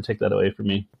one can ever take that away from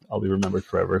me. I'll be remembered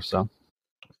forever. So.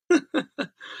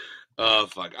 Oh,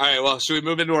 fuck. All right, well, should we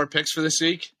move into our picks for this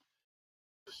week?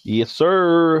 Yes,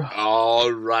 sir.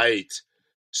 All right.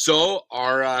 So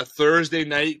our Thursday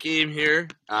night game here,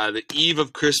 the eve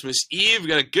of Christmas Eve. We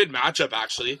got a good matchup,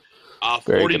 actually.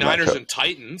 49ers and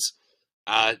Titans.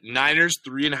 Niners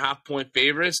 3.5-point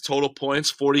favorites. Total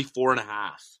points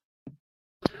 44.5.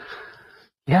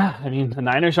 Yeah, I mean the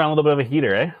Niners are on a little bit of a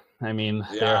heater, eh? I mean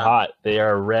they're hot. They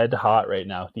are red hot right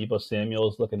now. Deebo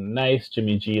Samuel's looking nice.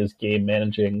 Jimmy G is game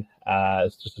managing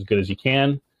as just as good as you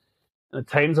can. And the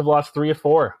Titans have lost 3 of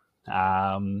 4.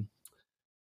 I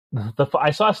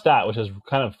saw a stat which is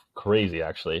kind of crazy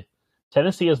actually.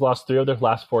 Tennessee has lost 3 of their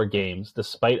last 4 games,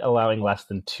 despite allowing less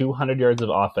than 200 yards of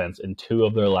offense in 2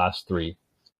 of their last 3.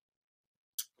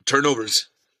 Turnovers.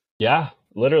 Yeah,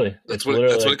 literally. That's what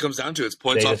it comes down to. It's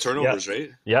points off turnovers, right?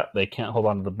 Yeah, they can't hold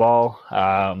on to the ball.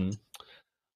 I'm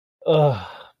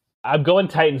going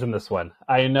Titans in this one.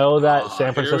 I know that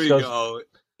San Francisco's... Here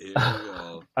we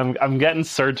go. I'm getting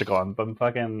surgical. I'm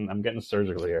getting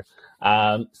surgical here.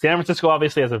 San Francisco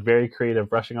obviously has a very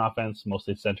creative rushing offense,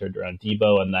 mostly centered around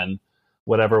Deebo, and then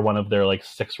whatever one of their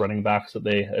 6 running backs that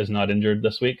is not injured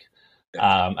this week.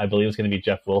 I believe it's going to be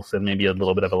Jeff Wilson, maybe a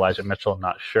little bit of Elijah Mitchell. I'm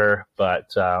not sure, but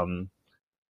the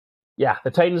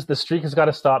Titans. The streak has got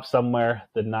to stop somewhere.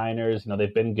 The Niners,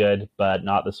 they've been good, but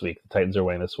not this week. The Titans are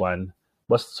winning this one.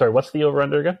 What's the over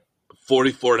under again?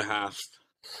 44.5.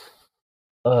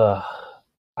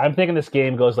 I'm thinking this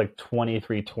game goes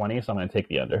 23-20, so I'm going to take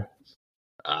the under.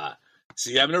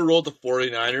 See, I'm going to roll with the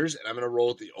 49ers, and I'm going to roll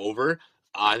with the over.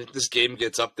 I think this game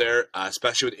gets up there,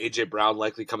 especially with A.J. Brown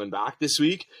likely coming back this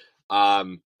week.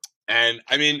 And,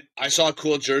 I mean, I saw a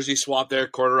cool jersey swap there.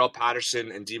 Cordarrelle Patterson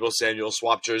and Deebo Samuel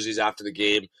swap jerseys after the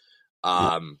game.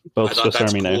 Both Swiss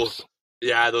Army knives.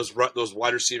 Yeah, those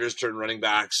wide receivers turn running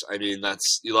backs. I mean,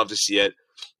 you love to see it.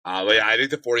 But yeah, I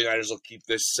think the 49ers will keep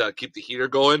the heater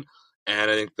going,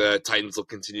 and I think the Titans will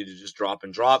continue to just drop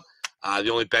and drop. The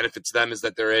only benefit to them is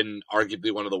that they're in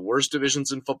arguably one of the worst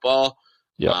divisions in football.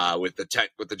 With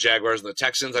the Jaguars and the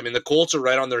Texans. I mean, the Colts are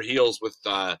right on their heels with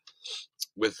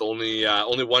only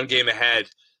 1 game ahead.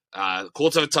 The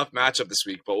Colts have a tough matchup this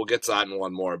week, but we'll get to that in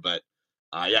one more. But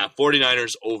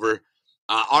 49ers over.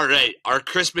 All right, our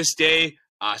Christmas Day,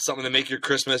 something to make your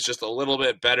Christmas just a little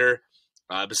bit better.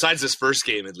 Besides this first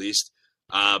game, at least.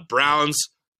 Browns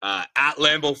at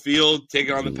Lambeau Field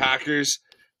taking on the Packers.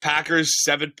 Packers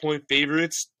 7-point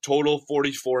favorites. Total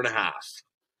 44.5.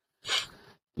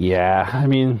 Yeah, I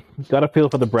mean, you got to feel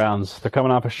for the Browns. They're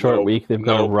coming off a short week. They've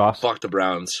got a roster. Fuck the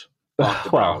Browns. Fuck the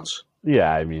Browns.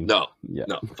 Yeah, I mean, no,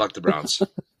 fuck the Browns.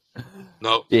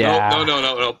 No,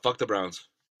 fuck the Browns.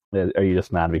 Are you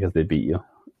just mad because they beat you?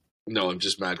 No, I'm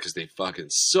just mad because they fucking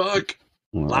suck.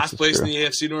 Well, Last place in the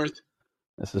AFC North.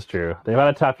 This is true. They've had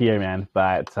a tough year, man.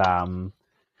 But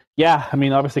yeah, I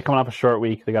mean, obviously coming off a short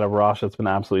week, they got a roster that's been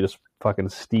absolutely just fucking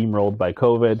steamrolled by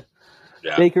COVID.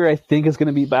 Yeah. Baker, I think, is going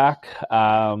to be back.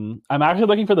 I'm actually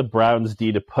looking for the Browns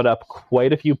D to put up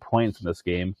quite a few points in this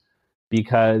game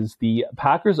because the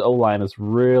Packers O-line has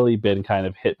really been kind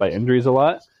of hit by injuries a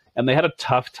lot, and they had a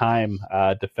tough time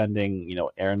defending,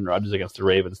 Aaron Rodgers against the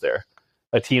Ravens there,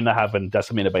 a team that have been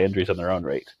decimated by injuries on their own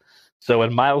rate. So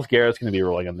when Myles Garrett's going to be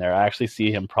rolling in there, I actually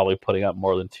see him probably putting up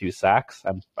more than 2 sacks.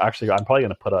 I'm probably going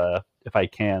to put if I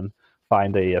can,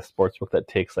 find a sportsbook that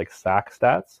takes sack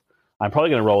stats. I'm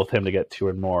probably going to roll with him to get 2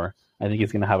 or more. I think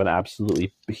he's going to have an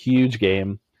absolutely huge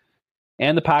game.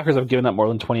 And the Packers have given up more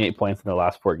than 28 points in their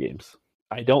last 4 games.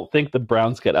 I don't think the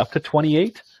Browns get up to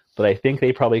 28, but I think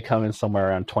they probably come in somewhere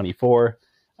around 24.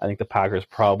 I think the Packers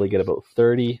probably get about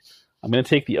 30. I'm going to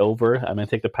take the over. I'm going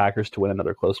to take the Packers to win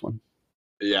another close one.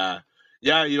 Yeah.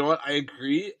 Yeah, you know what? I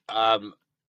agree. I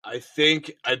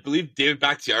believe David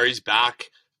Bakhtiari's back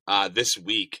this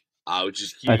week, which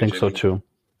is huge. I think so too.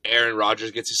 Aaron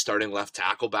Rodgers gets his starting left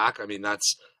tackle back. I mean,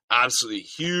 that's absolutely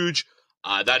huge.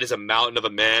 That is a mountain of a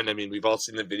man. I mean, we've all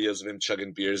seen the videos of him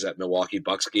chugging beers at Milwaukee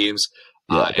Bucks games.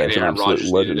 Yeah, And an absolute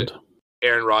legend.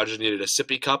 Aaron Rodgers needed a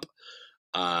sippy cup.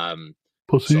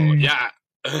 Pussy. So yeah,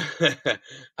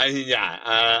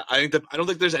 I don't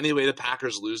think there's any way the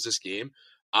Packers lose this game.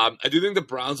 I do think the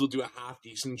Browns will do a half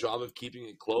decent job of keeping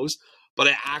it close, but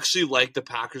I actually like the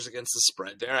Packers against the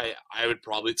spread there. I would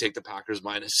probably take the Packers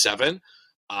 -7,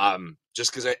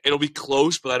 just because it'll be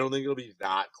close, but I don't think it'll be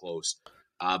that close.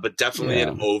 But definitely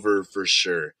an over for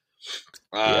sure.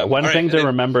 One thing to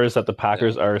remember is that the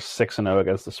Packers are 6-0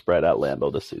 against the spread at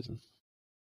Lambeau this season.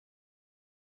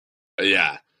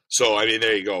 Yeah. So, I mean,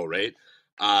 there you go, right?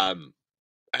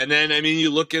 And then, I mean,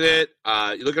 you look at it,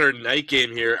 you look at our night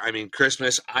game here. I mean,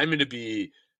 Christmas, I'm going to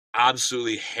be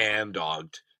absolutely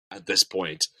ham-dogged at this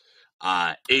point.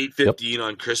 8:15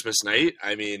 on Christmas night.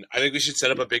 I mean, I think we should set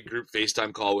up a big group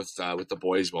FaceTime call with the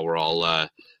boys while we're all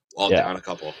down a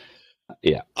couple.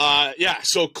 Yeah.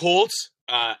 So Colts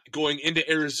going into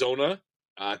Arizona.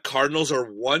 Cardinals are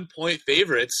 1-point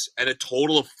favorites and a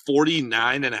total of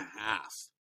 49.5.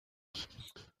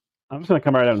 I'm just going to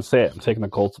come right out and say it. I'm taking the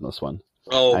Colts in this one.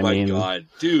 Oh, my God.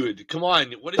 Dude, come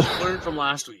on. What did you learn from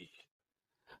last week?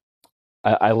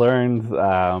 I learned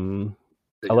a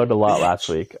lot last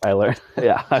week. I learned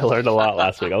a lot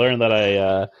last week. I learned that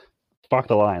I fucked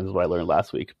the Lions is what I learned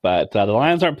last week. But the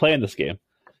Lions aren't playing this game.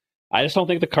 I just don't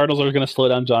think the Cardinals are going to slow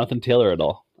down Jonathan Taylor at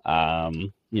all.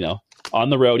 On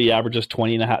the road, he averages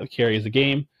 20.5 carries a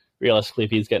game. Realistically,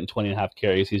 if he's getting 20.5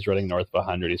 carries, he's running north of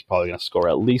 100. He's probably going to score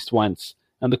at least once.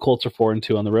 And the Colts are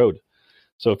 4-2 on the road.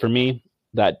 So for me,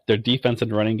 that their defense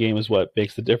and running game is what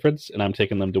makes the difference, and I'm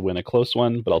taking them to win a close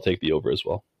one, but I'll take the over as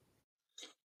well.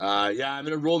 I'm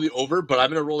going to roll the over, but I'm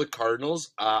going to roll the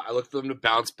Cardinals. I look for them to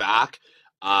bounce back.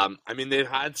 I mean, they've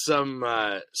had some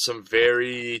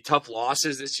very tough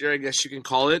losses this year, I guess you can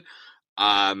call it.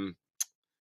 I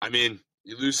mean,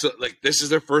 you lose this is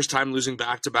their first time losing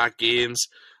back-to-back games.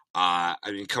 I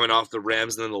mean, coming off the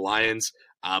Rams and then the Lions.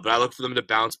 But I look for them to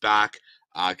bounce back.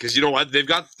 Because you know what? They've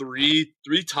got three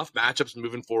tough matchups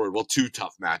moving forward. Well, 2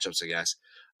 tough matchups, I guess.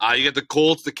 You get the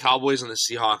Colts, the Cowboys, and the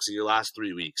Seahawks in your last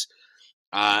 3 weeks.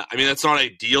 I mean, that's not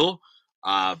ideal.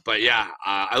 But yeah,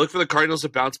 I look for the Cardinals to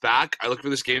bounce back. I look for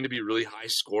this game to be really high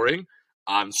scoring.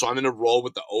 So I'm going to roll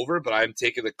with the over, but I'm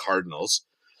taking the Cardinals.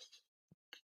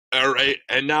 All right,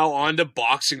 and now on to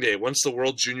Boxing Day. Once the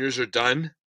World Juniors are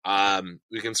done,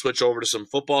 we can switch over to some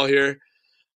football here.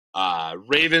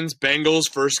 Ravens, Bengals,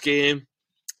 first game.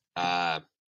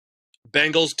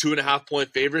 Bengals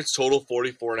 2.5-point favorites, total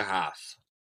 44.5.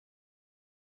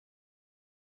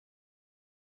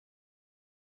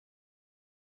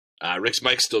 Rick's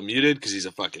mic's still muted because he's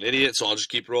a fucking idiot, so I'll just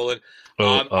keep rolling.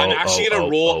 I'm actually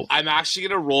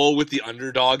gonna roll with the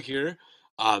underdog here.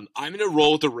 I'm gonna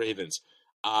roll with the Ravens.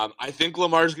 I think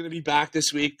Lamar's gonna be back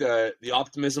this week. The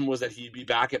optimism was that he'd be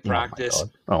back at practice.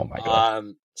 Oh my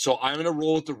god. So I'm gonna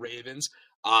roll with the Ravens.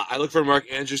 I look for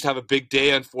Mark Andrews to have a big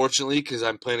day, unfortunately, because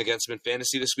I'm playing against him in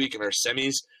fantasy this week in our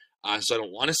semis. So I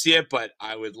don't want to see it, but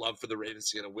I would love for the Ravens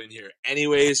to get a win here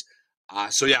anyways.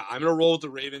 So yeah, I'm going to roll with the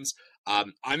Ravens.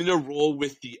 I'm going to roll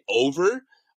with the over.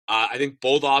 I think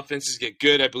both offenses get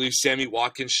good. I believe Sammy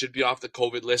Watkins should be off the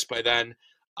COVID list by then.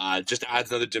 Just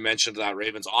adds another dimension to that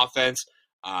Ravens offense.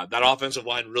 That offensive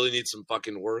line really needs some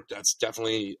fucking work. That's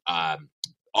definitely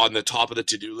on the top of the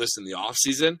to-do list in the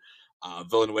offseason.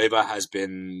 Villanueva has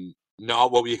been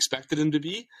not what we expected him to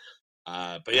be.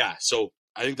 But yeah, so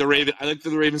I think I like for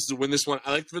the Ravens to win this one.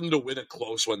 I like for them to win a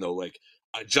close one, though, like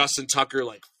a Justin Tucker,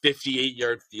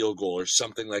 58-yard field goal or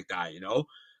something like that, you know?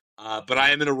 But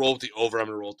I am going to roll with the over. I'm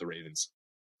going to roll with the Ravens.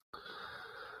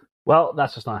 Well,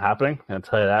 that's just not happening. I'm going to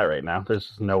tell you that right now. There's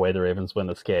just no way the Ravens win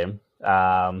this game.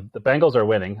 The Bengals are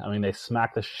winning. I mean, they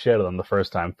smacked the shit out of them the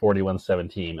first time,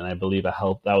 41-17, and I believe that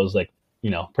was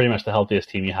pretty much the healthiest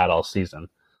team you had all season.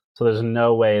 So there's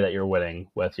no way that you're winning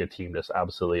with your team just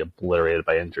absolutely obliterated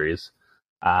by injuries.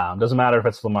 Doesn't matter if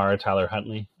it's Lamar or Tyler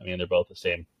Huntley. I mean, they're both the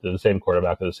same. They're the same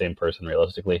quarterback. They're the same person,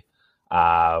 realistically.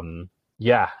 I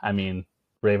mean,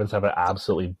 Ravens have an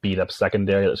absolutely beat-up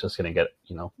secondary that's just going to get,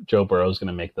 Joe Burrow's going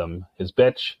to make them his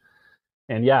bitch.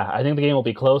 And yeah, I think the game will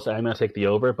be close. I'm going to take the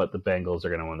over, but the Bengals are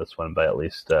going to win this one by at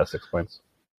least 6 points.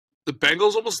 The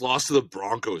Bengals almost lost to the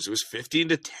Broncos. It was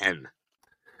 15-10.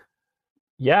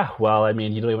 Yeah, well, I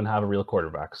mean, you don't even have a real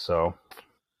quarterback, so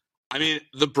I mean,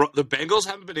 the Bengals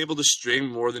haven't been able to string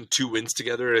more than 2 wins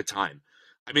together at a time.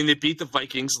 I mean, they beat the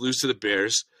Vikings, lose to the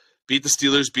Bears, beat the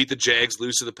Steelers, beat the Jags,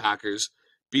 lose to the Packers,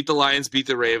 beat the Lions, beat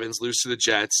the Ravens, lose to the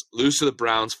Jets, lose to the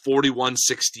Browns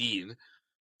 41-16.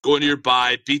 Go into your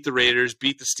bye, beat the Raiders,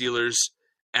 beat the Steelers,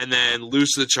 and then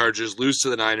lose to the Chargers, lose to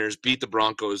the Niners, beat the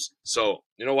Broncos. So,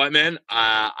 you know what, man?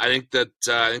 I think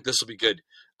this will be good.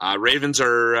 Ravens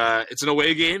are it's an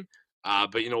away game,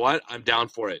 but you know what? I'm down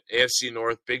for it. AFC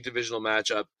North, big divisional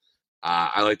matchup.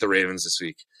 I like the Ravens this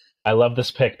week. I love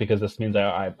this pick because this means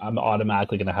I'm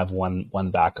automatically going to have one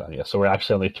back on you. So we're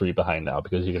actually only 3 behind now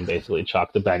because you can basically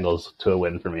chalk the Bengals to a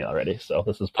win for me already. So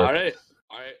this is perfect. All right.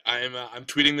 I'm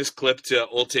tweeting this clip to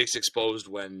Old Takes Exposed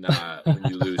when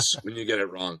you lose, when you get it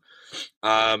wrong.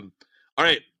 All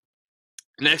right.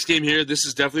 Next game here. This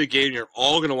is definitely a game you're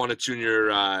all going to want to tune your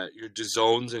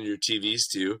DAZNs and your TVs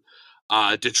to.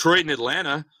 Detroit and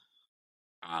Atlanta.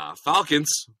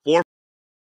 Falcons, 4-point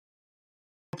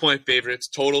favorites.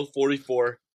 Total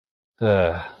 44.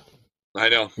 I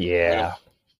know. Yeah. That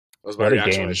was my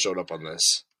reaction when I showed up on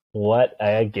this. What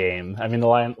a game. I mean,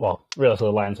 realistically,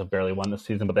 the Lions have barely won this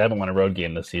season, but they haven't won a road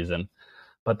game this season.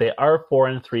 But they are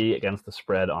 4-3 against the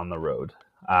spread on the road.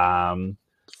 4-3, I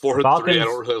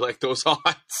don't really like those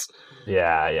odds.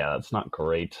 Yeah, that's not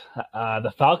great.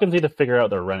 The Falcons need to figure out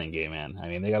their running game, man. I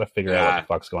mean, they got to figure out what the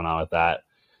fuck's going on with that.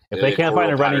 If they can't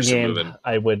find a running game,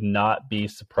 I would not be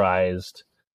surprised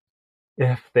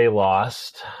if they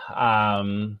lost.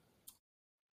 My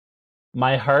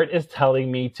heart is telling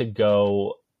me to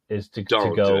go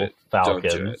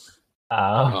Falcons.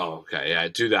 Okay. Yeah,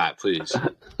 do that, please.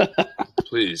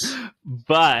 Please.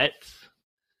 But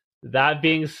that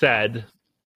being said,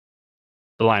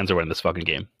 the Lions are winning this fucking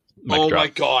game. My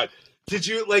God. Did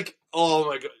you, oh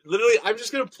my God. Literally, I'm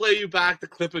just going to play you back the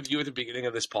clip of you at the beginning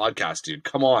of this podcast, dude.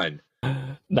 Come on.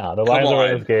 No, the Lions are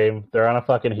winning this game. They're on a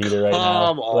fucking heater right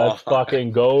now. Let's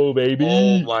fucking go, baby.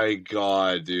 Oh my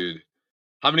God, dude.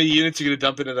 How many units are you going to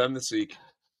dump into them this week?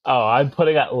 Oh, I'm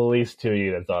putting at least 2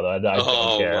 units on them. I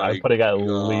don't care. I'm putting at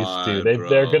least 2.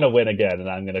 They're going to win again, and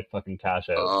I'm going to fucking cash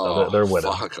out. So they're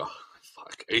winning. Fuck.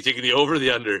 Are you taking the over or the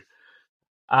under?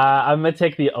 I'm going to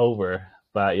take the over.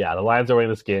 But yeah, the Lions are winning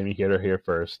this game. You hear it here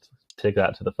first. Take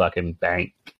that to the fucking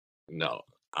bank. No.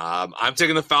 I'm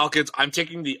taking the Falcons. I'm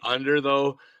taking the under,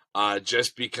 though,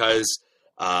 just because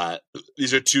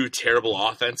these are 2 terrible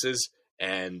offenses.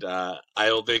 And I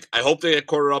hope they get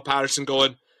Cordell Patterson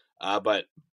going. But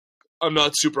I'm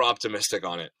not super optimistic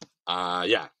on it.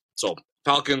 So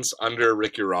Falcons under.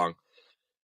 Rick, you're wrong.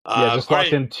 Just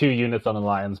locked in 2 units on the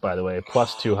Lions, by the way.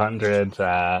 Plus 200.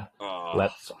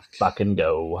 Let's fucking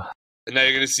go. And now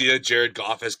you're going to see that Jared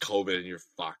Goff has COVID and you're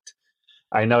fucked.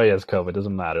 I know he has COVID.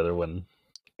 Doesn't matter. They're winning.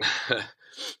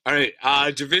 All right.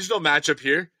 Divisional matchup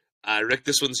here. Rick,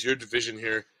 this one's your division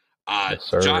here. Yes,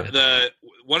 sir.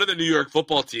 One of the New York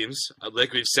football teams,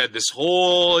 like we've said this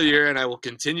whole year, and I will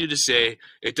continue to say,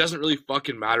 it doesn't really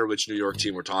fucking matter which New York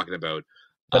team we're talking about.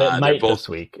 But it might this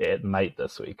week. It might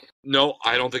this week. No,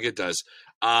 I don't think it does.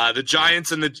 The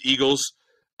Giants and the Eagles.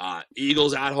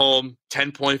 Eagles at home,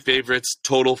 10-point favorites,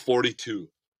 total 42.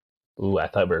 Ooh, I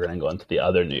thought we were going to go into the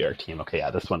other New York team. Okay,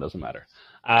 yeah, this one doesn't matter.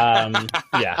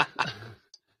 Yeah.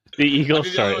 The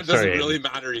Eagles, doesn't really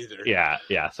matter either. Yeah,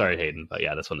 sorry, Hayden, but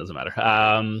yeah, this one doesn't matter.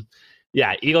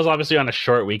 Eagles obviously on a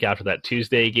short week after that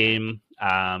Tuesday game.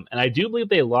 And I do believe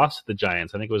they lost to the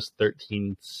Giants. I think it was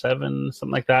 13-7,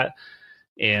 something like that,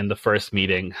 in the first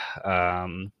meeting.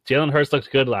 Jalen Hurts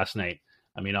looked good last night.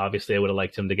 I mean, obviously, I would have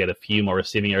liked him to get a few more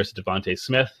receiving yards to Devontae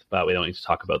Smith, but we don't need to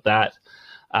talk about that.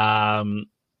 I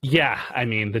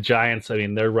mean, the Giants,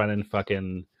 they're running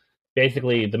fucking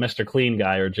basically the Mr. Clean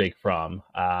guy or Jake Fromm.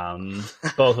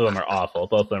 Both of them are awful.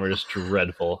 Both of them are just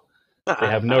dreadful. They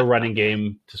have no running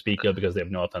game to speak of because they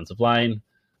have no offensive line.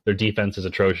 Their defense is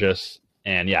atrocious.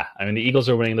 And the Eagles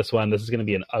are winning this one. This is going to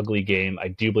be an ugly game. I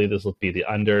do believe this will be the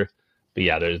under. But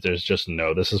yeah, there's just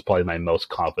no. This is probably my most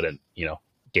confident,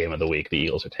 game of the week. The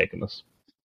Eagles are taking this.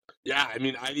 Yeah, I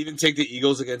mean, I'd even take the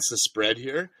Eagles against the spread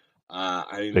here.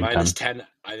 Minus 10.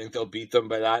 I think they'll beat them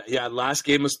by that. Yeah, last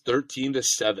game was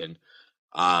 13-7.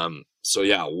 So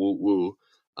yeah, woo.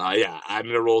 I'm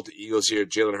gonna roll with the Eagles here.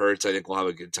 Jalen Hurts, I think we'll have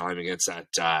a good time against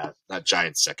that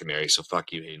Giants secondary. So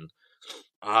fuck you, Hayden.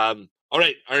 All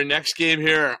right, our next game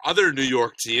here, our other New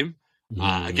York team.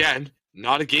 Again,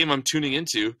 not a game I'm tuning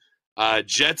into.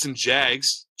 Jets and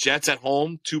Jags. Jets at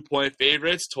home, 2-point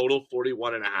favorites, total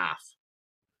 41.5.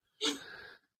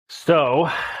 So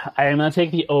I am going to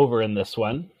take the over in this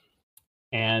one,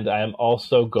 and I am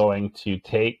also going to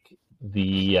take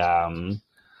the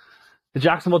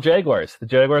Jacksonville Jaguars. The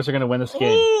Jaguars are going to win this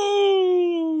game.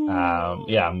 Ooh.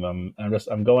 Yeah,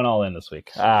 I'm going all in this week.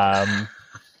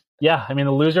 Yeah, I mean,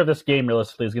 the loser of this game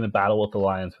realistically is going to battle with the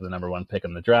Lions for the number 1 pick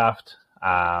in the draft.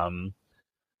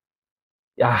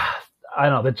 Yeah, I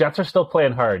don't know. The Jets are still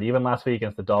playing hard. Even last week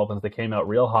against the Dolphins, they came out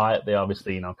real hot. They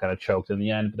obviously, kind of choked in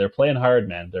the end, but they're playing hard,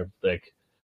 man. They're like,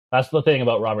 that's the thing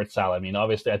about Robert Saleh. I mean,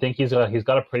 obviously, I think he's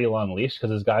got a pretty long leash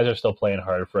because his guys are still playing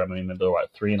hard for him. I mean, they're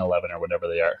 3-11 or whatever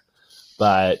they are.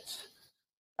 But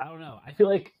I don't know. I feel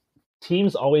like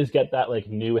teams always get that like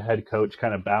new head coach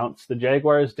kind of bounce. The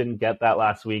Jaguars didn't get that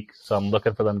last week, so I'm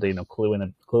looking for them to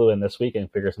clue in this week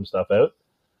and figure some stuff out.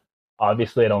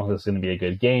 Obviously, I don't think this is going to be a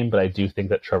good game, but I do think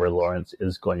that Trevor Lawrence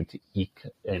is going to eke,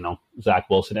 Zach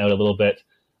Wilson out a little bit.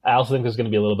 I also think there's going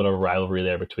to be a little bit of a rivalry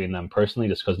there between them personally,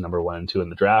 just because number 1 and 2 in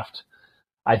the draft.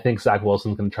 I think Zach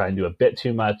Wilson's going to try and do a bit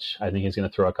too much. I think he's going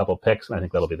to throw a couple picks, and I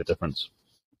think that'll be the difference.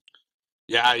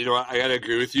 Yeah, you know what? I got to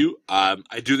agree with you. I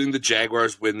do think the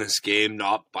Jaguars win this game,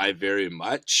 not by very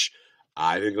much.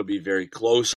 I think it'll be very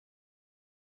close.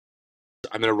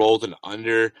 I'm going to roll with an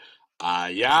under.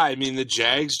 Yeah, I mean, the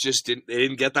Jags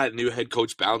didn't get that new head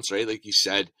coach bounce, right? Like you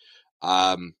said.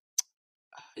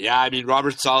 Yeah, I mean,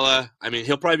 Robert Saleh, I mean,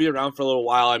 he'll probably be around for a little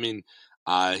while. I mean,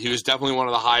 he was definitely one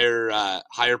of the higher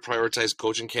prioritized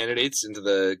coaching candidates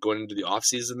going into the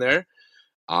offseason there.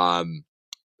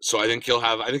 So I think he'll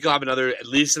have at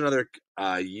least another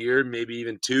year, maybe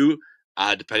even 2,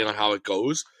 depending on how it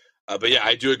goes. But yeah,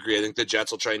 I do agree. I think the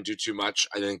Jets will try and do too much.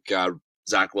 I think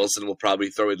Zach Wilson will probably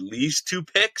throw at least 2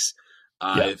 picks.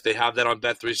 If they have that on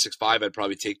Bet365, I'd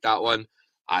probably take that one.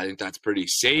 I think that's pretty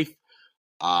safe.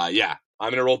 Yeah, I'm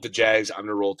going to roll with the Jags. I'm going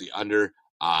to roll with the under,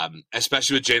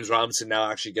 especially with James Robinson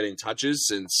now actually getting touches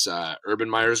since Urban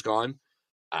Meyer's gone.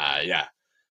 Yeah.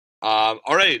 All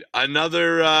right,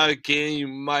 another game you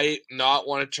might not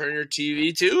want to turn your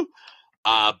TV to.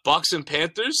 Bucks and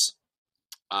Panthers.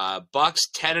 Bucks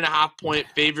 10.5-point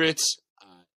favorites.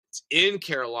 It's in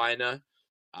Carolina.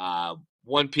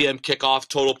 1 p.m. kickoff.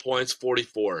 Total points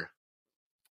 44.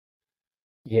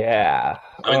 Yeah,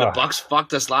 I mean the Bucks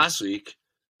fucked us last week.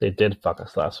 They did fuck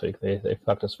us last week. They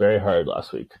fucked us very hard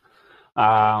last week.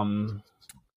 Yeah,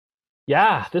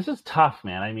 this is tough,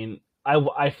 man. I mean,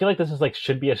 I feel like this is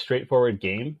should be a straightforward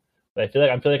game, but I feel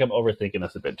like I'm overthinking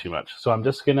this a bit too much. So I'm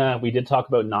just we did talk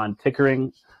about not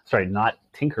tinkering. I'm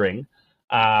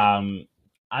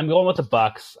going with the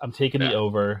Bucks. I'm taking the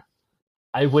over.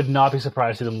 I would not be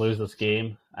surprised to see them lose this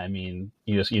game. I mean,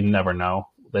 you never know.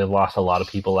 They lost a lot of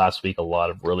people last week, a lot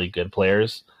of really good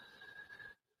players.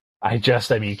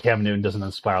 Cam Newton doesn't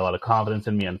inspire a lot of confidence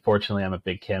in me. Unfortunately, I'm a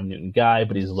big Cam Newton guy,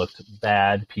 but he's looked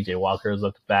bad. PJ Walker has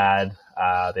looked bad.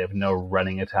 They have no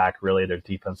running attack, really. Their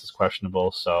defense is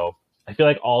questionable. So I feel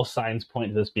like all signs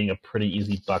point to this being a pretty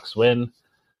easy Bucks win,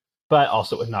 but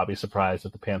also would not be surprised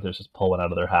if the Panthers just pull one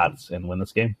out of their hats and win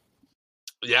this game.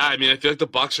 Yeah, I mean, I feel like the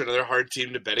Bucks are another hard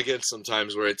team to bet against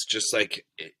sometimes, where it's just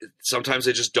sometimes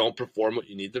they just don't perform what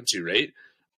you need them to, right?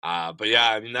 But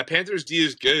yeah, I mean, that Panthers D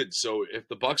is good. So if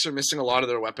the Bucks are missing a lot of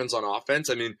their weapons on offense,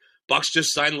 I mean, Bucks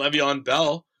just signed Le'Veon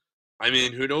Bell. I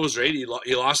mean, who knows, right? He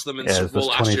lost them in the Super Bowl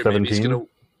last year. Maybe he's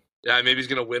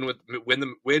gonna win with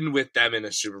them in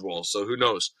a Super Bowl. So who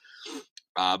knows?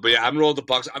 But yeah, I'm gonna roll with the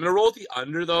Bucks. I'm gonna roll with the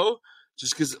under though,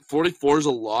 just because 44 is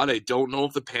a lot. I don't know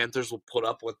if the Panthers will put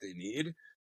up what they need,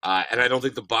 and I don't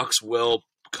think the Bucks will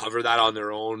cover that on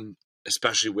their own,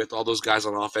 especially with all those guys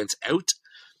on offense out.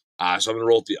 So I'm going to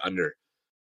roll with the under.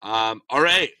 All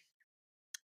right.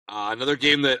 Another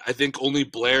game that I think only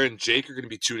Blair and Jake are going to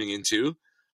be tuning into.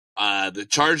 The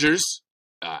Chargers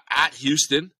at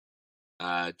Houston.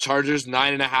 Chargers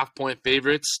 9.5-point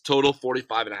favorites. Total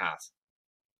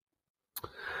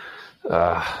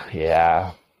 45.5.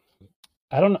 Yeah.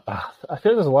 I don't know. I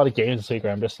feel like there's a lot of games this week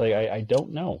where I'm just I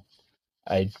don't know.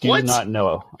 I do not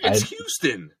know. It's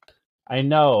Houston. I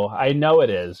know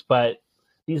it is, but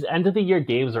these end of the year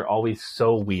games are always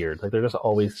so weird. They're just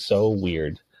always so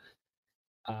weird.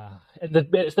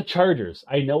 It's the Chargers.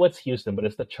 I know it's Houston, but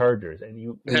it's the Chargers,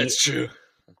 and That's true.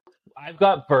 I've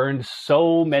got burned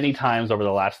so many times over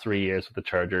the last 3 years with the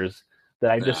Chargers that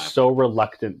I'm just so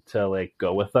reluctant to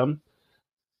go with them.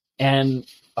 And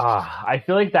I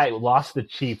feel like that loss to the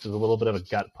Chiefs is a little bit of a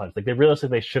gut punch.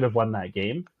 They should have won that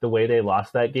game. The way they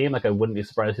lost that game, I wouldn't be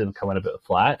surprised to see them come in a bit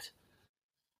flat.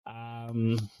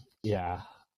 Yeah.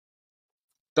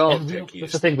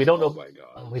 That's the thing. We don't know.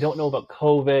 We don't know about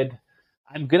COVID.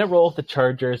 I'm gonna roll with the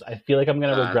Chargers. I feel like I'm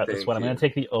gonna regret this one. I'm gonna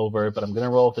take the over, but I'm gonna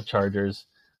roll with the Chargers.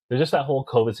 There's just that whole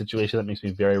COVID situation that makes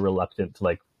me very reluctant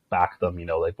to back them.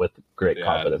 With great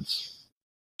confidence.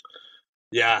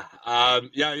 Yeah.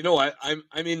 Yeah. You know what? I'm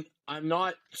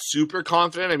not super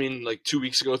confident. I mean, 3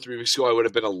 weeks ago, I would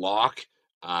have been a lock.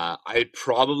 I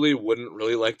probably wouldn't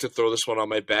really like to throw this one on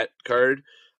my bet card,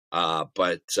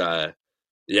 but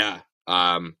yeah.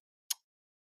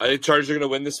 I think Chargers are going to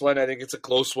win this one. I think it's a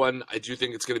close one. I do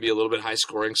think it's going to be a little bit high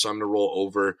scoring, so I'm going to roll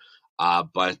over. Yeah,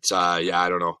 I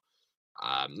don't know.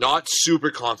 Not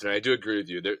super confident. I do agree with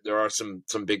you. There are some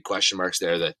big question marks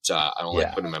there that I don't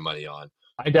like putting my money on.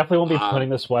 I definitely won't be putting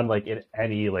this one like in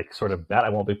any like sort of bet. I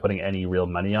won't be putting any real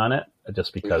money on it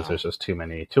just because there's just too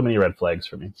many red flags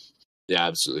for me. Yeah,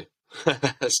 absolutely.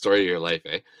 Story of your life,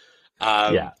 eh?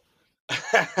 Yeah.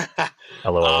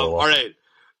 Hello. All right.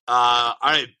 All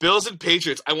right, Bills and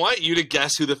Patriots. I want you to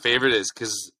guess who the favorite is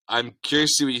because I'm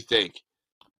curious to see what you think.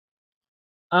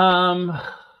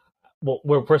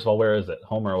 Well, first of all, where is it?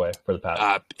 Home or away for the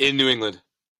Pats? In New England.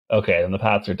 Okay, and the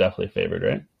Pats are definitely favored,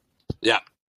 right? Yeah.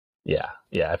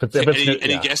 If it's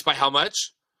any guess by how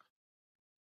much?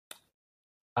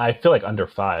 I feel like under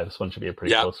 5. This one should be a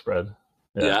pretty close spread.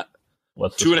 Yeah.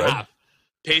 What's the 2.5?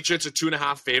 Patriots are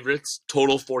 2.5 favorites.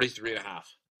 Total 43.5.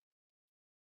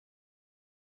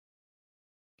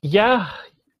 Yeah.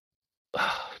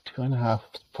 2.5,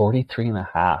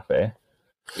 43.5, eh?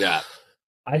 Yeah.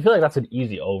 I feel like that's an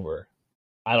easy over.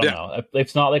 I don't know.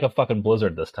 It's not like a fucking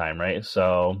blizzard this time, right?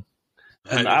 So,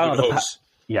 I don't know.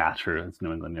 Yeah, true. It's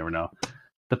New England. You never know.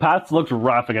 The Pats looked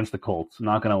rough against the Colts. I'm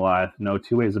not going to lie. No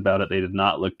two ways about it. They did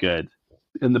not look good.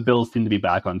 And the Bills seem to be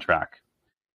back on track.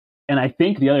 And I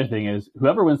think the other thing is,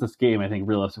 whoever wins this game, I think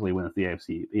realistically wins the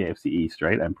AFC East,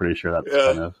 right? I'm pretty sure that's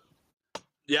kind of...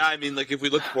 Yeah, I mean, like if we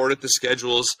look forward at the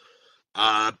schedules,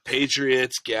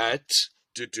 Patriots get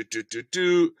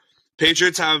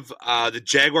Patriots have the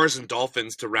Jaguars and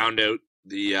Dolphins to round out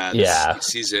the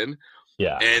season.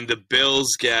 Yeah, and the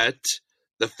Bills get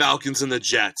the Falcons and the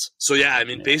Jets. So yeah, I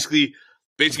mean, basically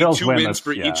 2 wins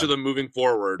for each of them moving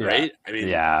forward, right? I mean,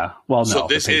 Well, no. So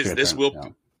this will.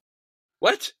 No.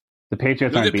 What? The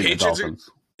Patriots aren't beating the Dolphins.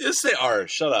 Yes, they are.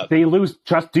 Shut up. They lose.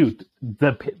 Dude.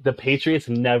 The Patriots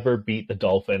never beat the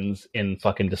Dolphins in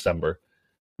fucking December.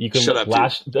 You can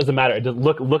doesn't matter.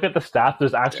 Look at the stats.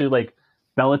 There's actually like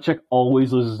Belichick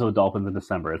always loses to the Dolphins in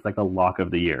December. It's like the lock of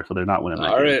the year, so they're not winning that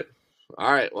game.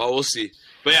 All right. Well, we'll see.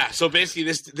 But yeah, so basically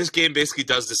this game basically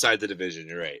does decide the division.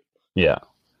 You're right. Yeah.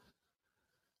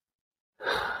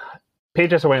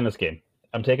 Patriots are winning this game.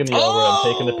 I'm taking the over. I'm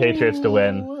taking the Patriots to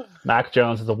win. Mac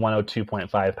Jones has a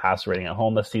 102.5 passer rating at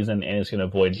home this season, and he's going to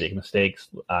avoid big mistakes,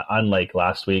 unlike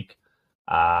last week.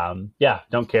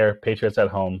 Don't care. Patriots at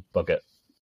home. Book it.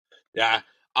 Yeah.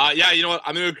 You know what?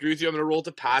 I'm going to agree with you. I'm going to roll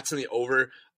the Pats in the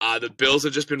over. The Bills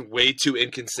have just been way too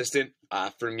inconsistent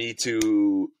for me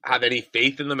to have any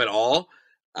faith in them at all.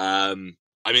 I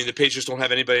mean, the Patriots don't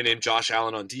have anybody named Josh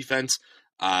Allen on defense,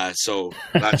 so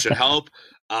that should help.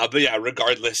 But yeah,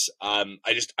 regardless, I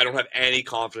don't have any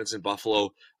confidence in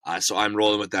Buffalo, so I'm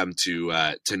rolling with them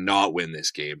to not win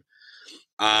this game.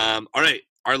 All right,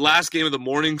 our last game of the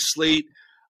morning slate,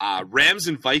 Rams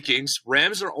and Vikings.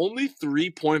 Rams are only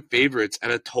 3-point favorites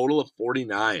and a total of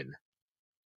 49.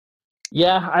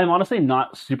 Yeah, I'm honestly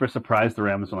not super surprised the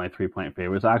Rams are only 3-point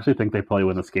favorites. I actually think they probably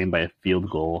win this game by a field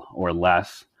goal or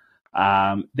less.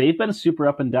 They've been super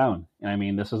up and down. I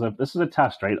mean, this is a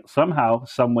test, right? Somehow,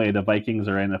 some way, the Vikings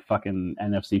are in a fucking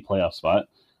NFC playoff spot.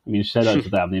 I mean, shout out to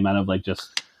them. The amount of like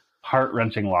just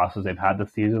heart-wrenching losses they've had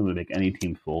this season would make any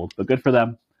team fold, but good for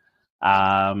them.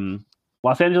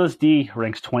 Los Angeles D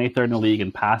ranks 23rd in the league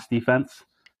in pass defense,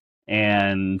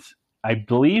 and I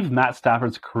believe Matt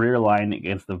Stafford's career line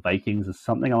against the Vikings is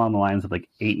something along the lines of like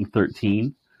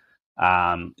 8-13.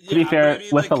 To be fair,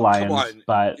 with the Lions,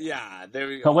 but yeah, there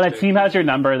we go. But when a team has your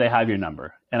number, they have your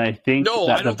number, and I think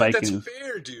I don't think that's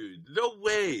fair, dude. No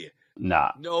way.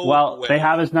 Nah. No. Well, way. They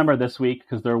have his number this week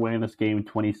because they're winning this game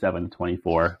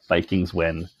 27-24. Vikings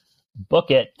win.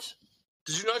 Book it.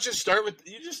 Did you not just start with?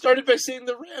 You just started by saying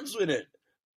the Rams win it.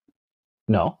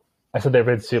 No, I said they've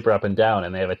been super up and down,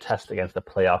 and they have a test against the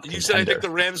playoff. You said I think the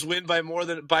Rams win by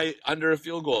under a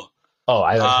field goal. Oh,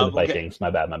 I don't the Vikings. My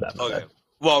bad. Okay.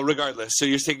 Well, regardless, so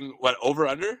you're taking what, over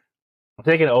under? I'm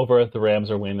taking over if the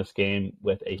Rams are winning this game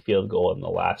with a field goal in the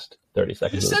last 30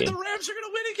 seconds. You said the Rams are going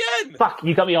to win again. Fuck,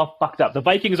 you got me all fucked up. The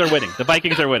Vikings are winning. The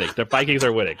Vikings are winning.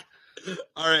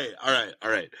 All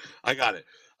right. I got it.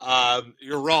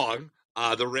 You're wrong.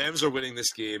 The Rams are winning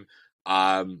this game.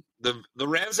 The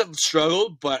Rams have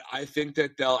struggled, but I think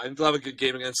that they'll have a good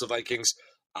game against the Vikings.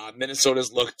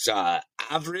 Minnesota's looked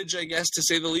average, I guess, to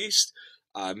say the least.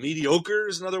 Mediocre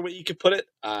is another way you could put it.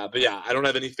 But yeah, I don't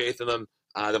have any faith in them.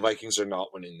 The Vikings are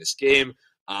not winning this game.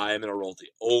 I'm going to roll the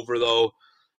over, though.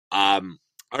 All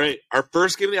right, our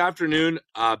first game of the afternoon,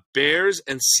 Bears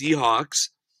and Seahawks.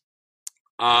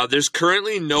 There's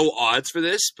currently no odds for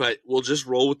this, but we'll just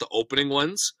roll with the opening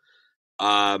ones.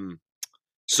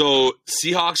 So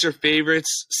Seahawks are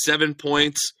favorites, 7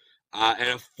 points, and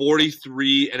a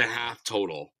 43.5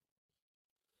 total.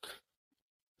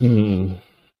 Got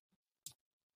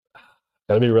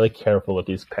to be really careful with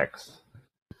these picks.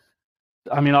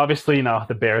 I mean, obviously,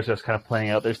 the Bears are just kind of playing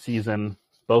out their season.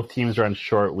 Both teams are on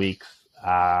short weeks.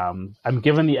 I'm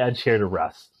giving the edge here to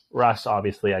Russ. Russ,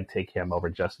 obviously, I'd take him over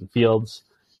Justin Fields.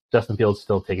 Justin Fields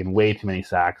still taking way too many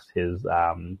sacks. His,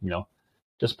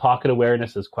 just pocket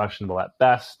awareness is questionable at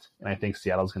best, and I think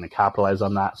Seattle's going to capitalize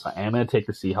on that. So I am going to take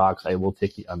the Seahawks. I will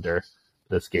take the under.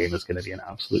 This game is going to be an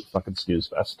absolute fucking snooze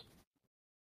fest.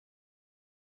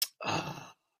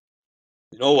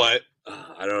 You know what?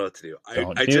 I don't know what to do.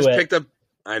 I do just it. picked up.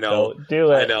 I know. Don't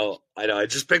do it. I know. I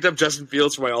just picked up Justin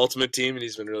Fields for my ultimate team, and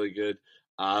he's been really good.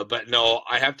 But no,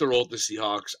 I have to roll with the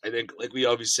Seahawks. I think, like we've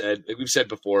said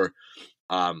before,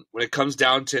 when it comes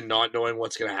down to not knowing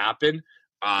what's going to happen,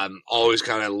 always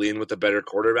kind of lean with the better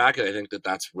quarterback, and I think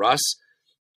that's Russ.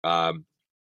 I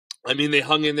mean, they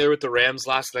hung in there with the Rams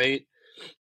last night,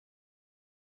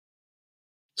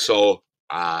 so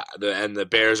the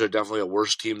Bears are definitely a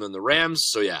worse team than the Rams.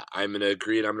 So yeah, I'm gonna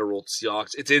agree, and I'm gonna roll the Seahawks.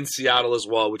 It's in Seattle as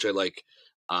well, which I like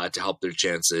to help their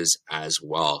chances as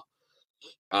well.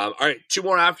 All right, 2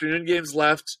 more afternoon games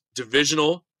left.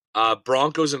 Divisional,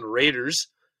 Broncos and Raiders.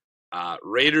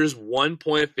 Raiders 1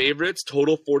 point favorites,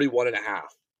 total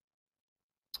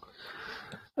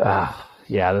 41.5.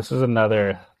 Yeah, this is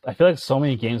another. I feel like so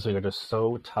many games are just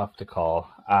so tough to call.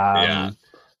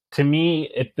 To me,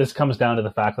 this comes down to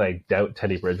the fact that I doubt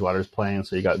Teddy Bridgewater's playing,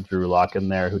 so you got Drew Lock in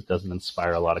there, who doesn't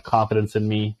inspire a lot of confidence in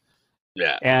me.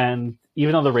 Yeah. And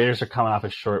even though the Raiders are coming off a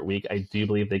short week, I do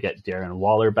believe they get Darren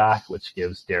Waller back, which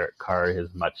gives Derek Carr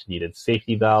his much-needed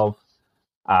safety valve.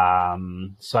 So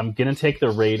I'm going to take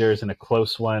the Raiders in a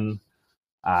close one.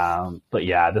 But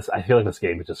yeah, I feel like this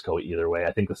game could just go either way.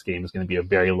 I think this game is going to be a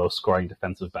very low-scoring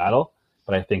defensive battle,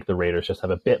 but I think the Raiders just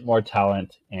have a bit more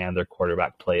talent, and their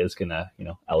quarterback play is going to,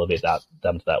 elevate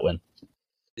them to that win.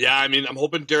 Yeah, I mean, I'm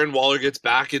hoping Darren Waller gets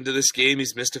back into this game.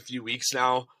 He's missed a few weeks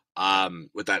now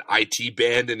with that IT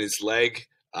band in his leg.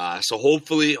 So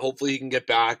hopefully he can get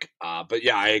back. But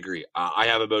yeah, I agree. I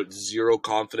have about zero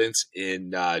confidence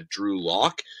in Drew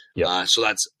Lock. Yep. So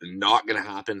that's not going to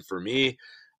happen for me.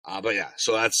 But yeah,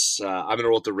 so that's I'm going to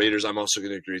roll with the Raiders. I'm also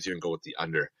going to agree with you and go with the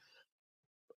under.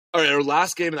 All right, our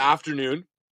last game in the afternoon,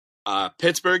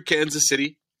 Pittsburgh, Kansas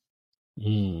City.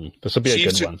 This will be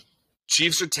a good one.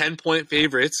 Chiefs are 10-point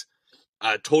favorites,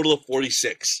 total of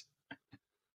 46.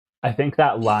 I think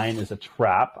that line is a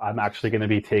trap. I'm actually going to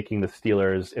be taking the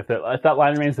Steelers. If that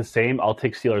line remains the same, I'll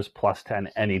take Steelers plus 10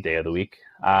 any day of the week.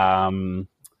 Somehow,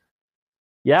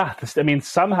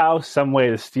 some way,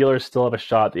 the Steelers still have a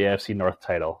shot at the AFC North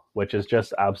title, which is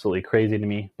just absolutely crazy to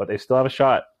me, but they still have a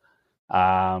shot.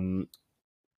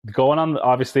 They're going on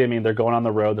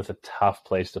the road. That's a tough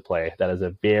place to play. That is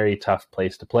a very tough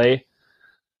place to play.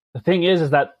 The thing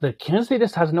is that the Kansas City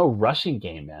just has no rushing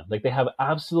game, man. Like, they have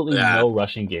absolutely no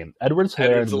rushing game.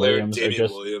 Edwards-Helaire and Williams are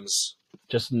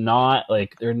just not,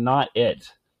 like, they're not it.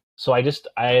 So the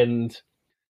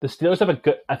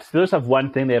Steelers have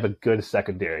one thing. They have a good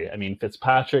secondary. I mean,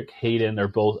 Fitzpatrick, Hayden, they're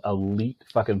both elite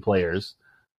fucking players.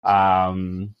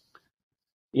 So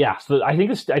I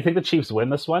think the Chiefs win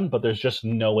this one, but there's just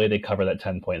no way they cover that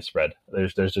 10-point spread.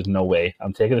 There's just no way.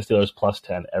 I'm taking the Steelers plus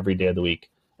 10 every day of the week,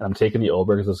 and I'm taking the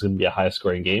over because it's going to be a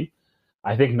high-scoring game.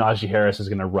 I think Najee Harris is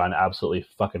going to run absolutely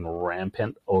fucking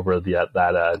rampant over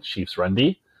that Chiefs run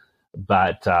D,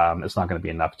 but it's not going to be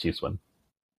enough. Chiefs win.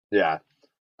 Yeah.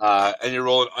 And you're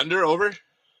rolling under, over?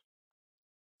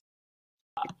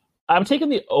 I'm taking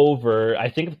the over. I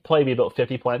think it'll probably be about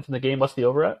 50 points in the game. What's the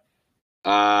over at?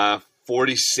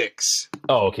 46.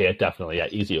 Oh, okay. Definitely. Yeah,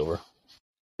 easy over.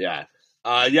 Yeah.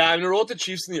 I'm going to roll with the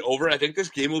Chiefs in the over. I think this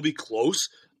game will be close.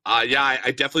 I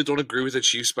definitely don't agree with the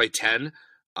Chiefs by 10.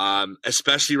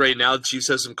 Especially right now, the Chiefs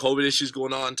have some COVID issues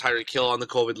going on. Tyreek Hill on the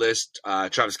COVID list.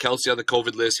 Travis Kelce on the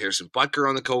COVID list. Harrison Butker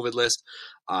on the COVID list.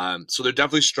 So they're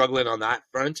definitely struggling on that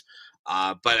front.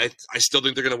 But I still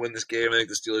think they're going to win this game. I think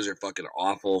the Steelers are fucking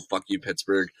awful. Fuck you,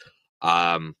 Pittsburgh.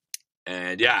 So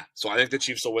I think the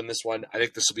Chiefs will win this one. I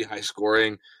think this will be high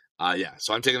scoring.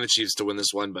 So I'm taking the Chiefs to win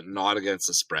this one, but not against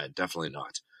the spread. Definitely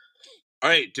not. All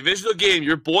right, divisional game.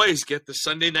 Your boys get the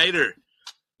Sunday nighter.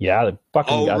 Yeah, the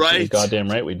fucking absolutely goddamn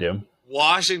right we do.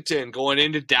 Washington going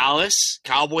into Dallas.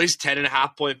 Cowboys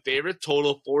 10.5-point favorite.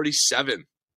 Total 47.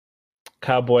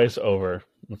 Cowboys over.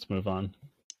 Let's move on.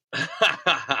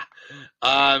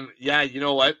 You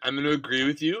know what? I'm going to agree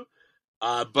with you,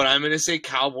 but I'm going to say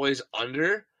Cowboys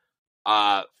under.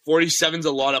 47's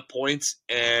a lot of points,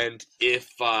 and if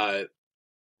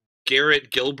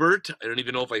Garrett Gilbert, I don't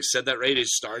even know if I said that right,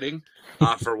 is starting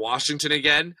for Washington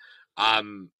again,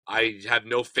 I have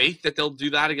no faith that they'll do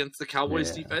that against the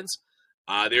Cowboys defense.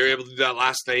 They were able to do that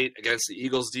last night against the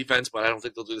Eagles defense, but I don't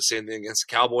think they'll do the same thing against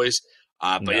the Cowboys.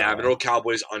 I'm going to go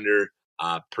Cowboys under.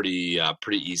 Pretty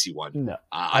easy one. No,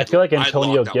 I feel like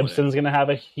Antonio Gibson's going to have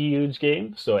a huge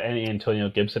game. So any Antonio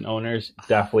Gibson owners,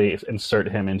 definitely insert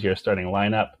him into your starting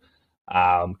lineup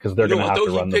because they're going to have to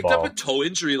run the ball. He picked up a toe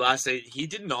injury last night. He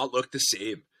did not look the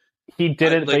same. He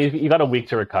didn't. But he got a week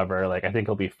to recover. Like I think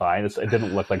he'll be fine. It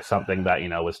didn't look like something that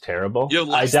was terrible. You have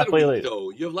less than a week,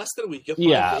 though. You have less than a week.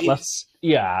 You have 5 days.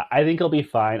 I think he'll be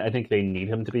fine. I think they need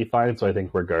him to be fine. So I think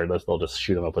regardless, they'll just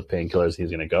shoot him up with painkillers. He's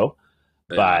going to go.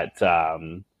 But I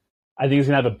think he's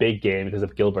going to have a big game because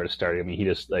if Gilbert is starting, I mean, he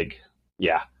just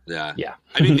Yeah. I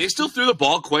mean, they still threw the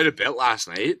ball quite a bit last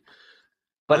night.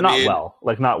 But not well.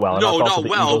 Not well. No, not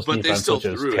well, Eagles but they still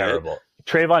threw terrible.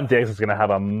 Trayvon Diggs is going to have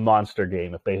a monster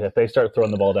game if they start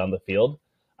throwing the ball down the field.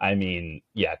 I mean,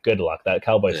 good luck. That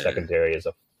Cowboys secondary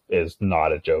is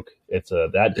not a joke. It's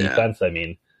that defense. I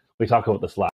mean, we talked about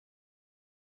this last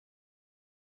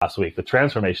week. The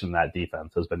transformation in that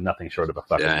defense has been nothing short of a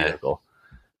fucking miracle.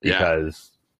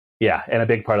 Because, and a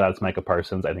big part of that is Micah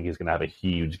Parsons. I think he's going to have a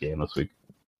huge game this week.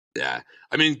 Yeah.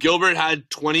 I mean, Gilbert had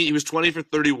 20. He was 20 for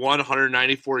 31,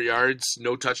 194 yards,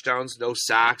 no touchdowns, no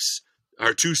sacks,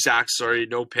 or 2 sacks, sorry,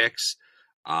 no picks.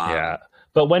 But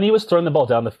when he was throwing the ball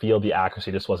down the field, the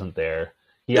accuracy just wasn't there.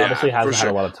 He obviously hasn't had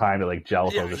a lot of time to gel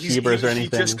with those receivers or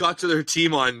anything. He just got to their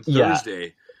team on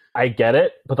Thursday. I get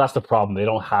it, but that's the problem. They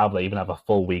don't have even have a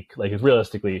full week.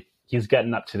 Realistically, he's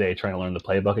getting up today trying to learn the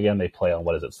playbook again. They play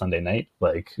on Sunday night?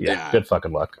 Good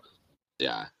fucking luck.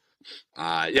 Yeah.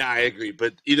 I agree.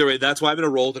 But either way, that's why I'm going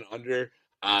to roll an under.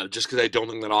 Just because I don't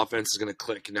think that offense is going to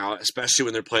click now, especially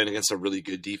when they're playing against a really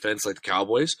good defense like the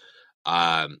Cowboys.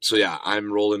 I'm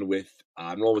rolling with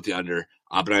the under,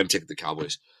 but I'm taking the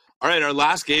Cowboys. All right, our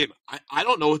last game. I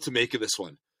don't know what to make of this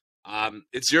one.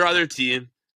 It's your other team.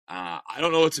 I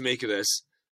don't know what to make of this.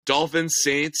 Dolphins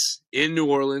Saints in New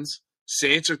Orleans.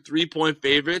 Saints are 3-point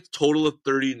favorites, total of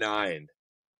 39.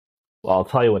 Well, I'll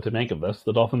tell you what to make of this.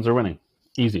 The Dolphins are winning.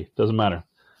 Easy. Doesn't matter.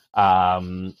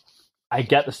 I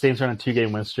get the Saints are on a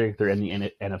 2-game win streak. They're in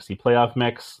the NFC playoff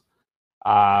mix.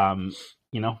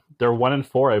 They're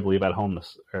 1-4, I believe, at home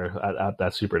at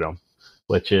that Superdome,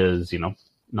 which is,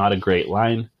 not a great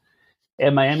line.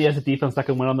 And Miami has a defense that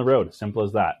can win on the road. Simple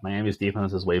as that. Miami's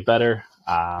defense is way better.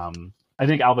 I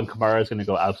think Alvin Kamara is going to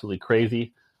go absolutely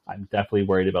crazy. I'm definitely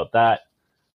worried about that.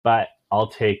 But I'll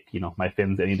take, my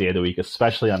Fins any day of the week,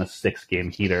 especially on a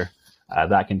 6-game heater.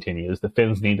 That continues. The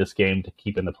Fins need this game to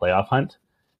keep in the playoff hunt.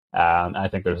 I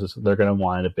think they're going to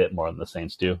want it a bit more than the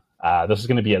Saints do. This is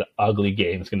going to be an ugly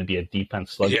game. It's going to be a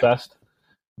defense slugfest.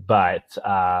 But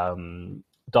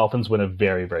Dolphins win a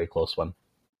very, very close one.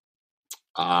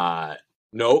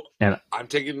 No, I'm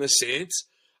taking the Saints.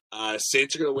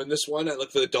 Saints are going to win this one. I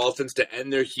look for the Dolphins to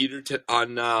end their heater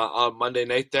on Monday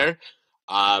night there.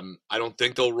 I don't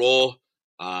think they'll roll.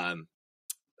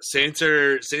 Saints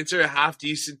are a half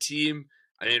decent team.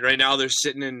 I mean, right now they're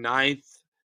sitting in 9th,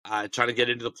 trying to get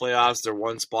into the playoffs. They're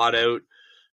 1 spot out.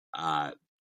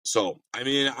 So I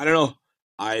mean, I don't know.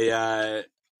 I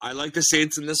like the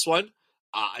Saints in this one.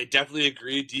 I definitely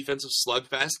agree. Defensive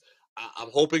slugfest. I'm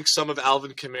hoping some of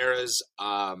Alvin Kamara's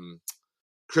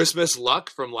Christmas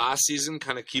luck from last season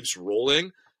kind of keeps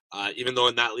rolling. Even though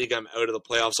in that league I'm out of the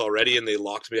playoffs already and they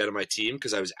locked me out of my team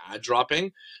because I was ad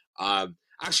dropping.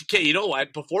 Actually, Kay, you know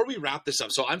what? Before we wrap this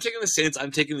up, so I'm taking the Saints, I'm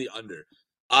taking the under.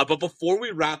 But before we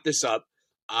wrap this up,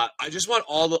 I just want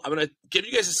I'm going to give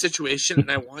you guys a situation and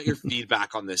I want your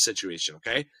feedback on this situation,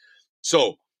 okay?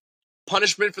 So,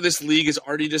 punishment for this league is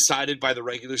already decided by the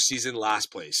regular season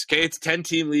last place, okay? It's a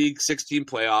 10-team league, 6-team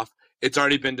playoff. It's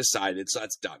already been decided, so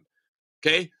that's done,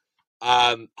 okay?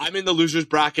 I'm in the losers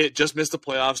bracket, just missed the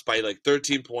playoffs by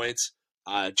 13 points,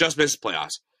 just missed the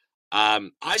playoffs.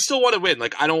 I still want to win.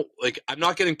 I'm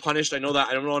not getting punished. I know that.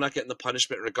 I don't know I'm not getting the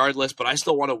punishment regardless, but I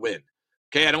still want to win.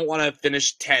 Okay, I don't want to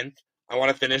finish 10th. I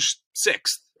want to finish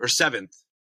 6th or 7th,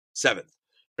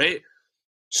 right?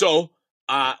 So,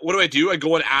 what do? I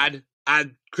go and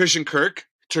add Christian Kirk.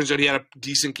 Turns out he had a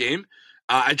decent game.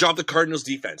 I drop the Cardinals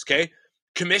defense, okay?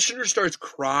 Commissioner starts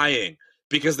crying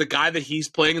because the guy that he's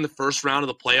playing in the first round of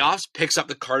the playoffs picks up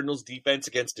the Cardinals defense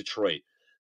against Detroit.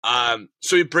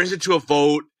 So he brings it to a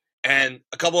vote, and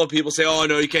a couple of people say, oh,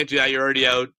 no, you can't do that. You're already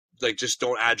out. Just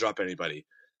don't ad drop anybody.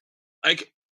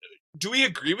 Do we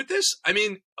agree with this? I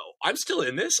mean, I'm still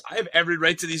in this. I have every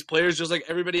right to these players just like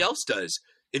everybody else does.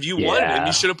 If you wanted him,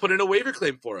 you should have put in a waiver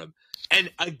claim for him.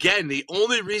 And again, the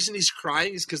only reason he's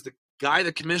crying is because the guy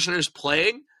the commissioner is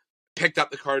playing picked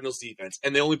up the Cardinals defense,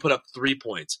 and they only put up 3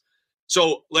 points.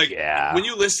 So, like, when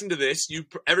you listen to this,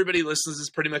 everybody listens to this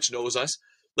pretty much knows us.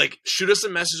 Like, shoot us a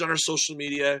message on our social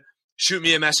media. Shoot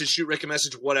me a message. Shoot Rick a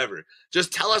message. Whatever.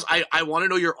 Just tell us. I want to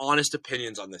know your honest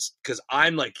opinions on this because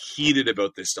I'm, like, heated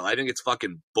about this still. I think it's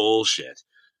fucking bullshit.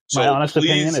 So my honest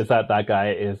opinion is that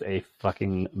guy is a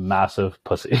fucking massive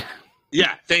pussy.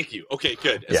 Yeah, thank you. Okay,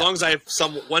 good. As long as I have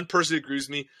one person who agrees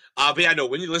with me. But yeah, no,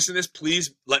 when you listen to this,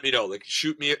 please let me know. Like,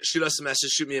 shoot us a message,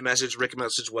 shoot me a message, Rick a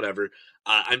message, whatever.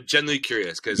 I'm genuinely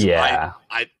curious because I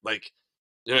like,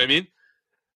 you know what I mean?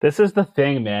 This is the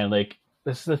thing, man. Like,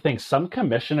 this is the thing. Some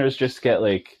commissioners just get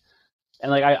like, and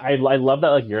like, I love that,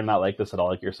 like, you're not like this at all.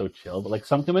 Like, you're so chill. But like,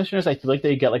 some commissioners, I feel like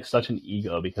they get like such an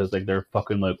ego because like they're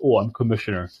fucking like, oh, I'm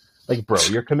commissioner. Like, bro,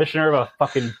 you're commissioner of a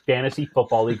fucking fantasy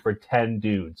football league for 10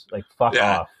 dudes. Like, fuck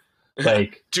off.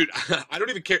 Like, dude, I don't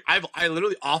even care. I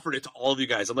literally offered it to all of you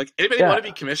guys. I'm like, anybody want to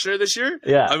be commissioner this year?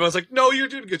 Yeah. I was like, no, you're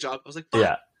doing a good job. I was like,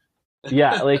 fine.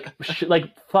 Yeah. Like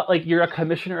you're a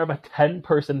commissioner of a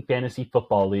 10-person fantasy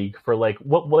football league for like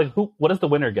what does the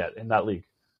winner get in that league?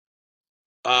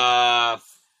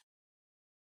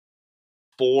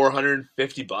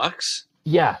 $450.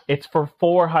 Yeah, it's for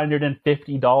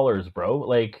 $450, bro.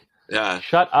 Like,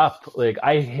 shut up. Like,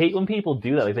 I hate when people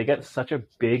do that. Like, they get such a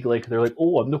big, like, they're like,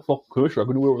 oh, I'm the fuck commissioner. I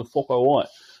can do whatever the fuck I want.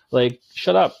 Like,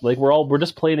 shut up. Like, we're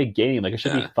just playing a game. Like, it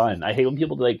should be fun. I hate when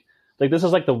people like this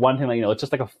is like the one thing, like, you know, it's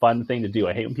just like a fun thing to do.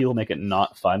 I hate when people make it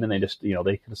not fun and they just, you know,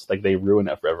 they just like they ruin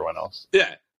it for everyone else.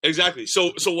 Yeah, exactly.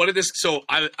 So what did this? So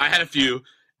I had a few,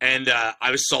 and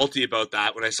I was salty about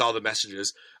that when I saw the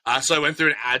messages. So I went through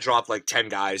and ad dropped like 10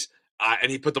 guys.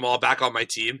 And he put them all back on my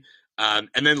team, and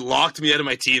then locked me out of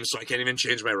my team, so I can't even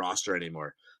change my roster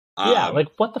anymore. Like,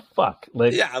 what the fuck?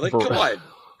 Like,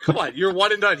 come on, you're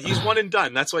one and done. He's one and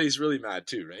done. That's why he's really mad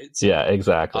too, right? So, yeah,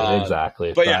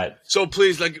 exactly. But yeah, so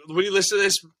please, like, when you listen to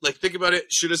this, like, think about it.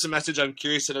 Shoot us a message. I'm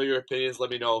curious to know your opinions.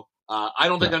 Let me know. I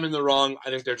don't think I'm in the wrong.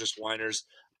 I think they're just whiners.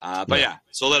 But yeah,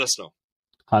 so let us know.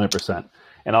 100%.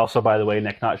 And also, by the way,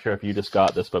 Nick, not sure if you just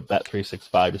got this, but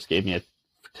Bet365 just gave me a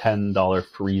 $10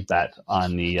 free bet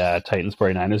on the Titans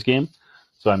 49ers game.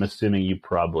 So I'm assuming you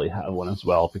probably have one as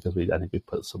well because I think we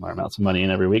put similar amounts of money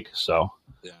in every week. So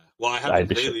yeah, well, I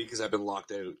haven't lately because I've been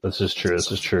locked out. This is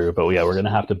true. But yeah, we're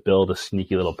gonna have to build a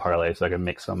sneaky little parlay so I can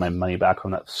make some of my money back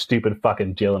from that stupid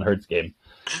fucking Jalen Hurts game.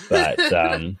 But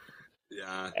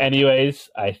yeah. Anyways,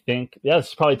 I think this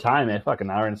is probably time. Fucking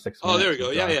hour and 6 minutes. Oh, there we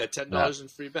go. Yeah, $10 in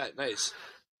free bet. Nice.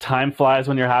 Time flies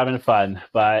when you're having fun,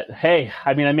 but hey,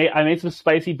 I mean, I made some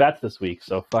spicy bets this week,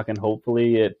 so fucking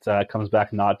hopefully it comes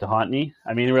back not to haunt me.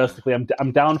 I mean, realistically,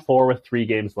 I'm down 4 with 3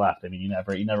 games left. I mean, you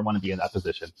never want to be in that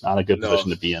position. Not a good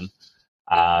position to be in.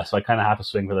 So I kind of have to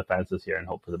swing for the fences here and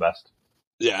hope for the best.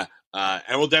 Yeah,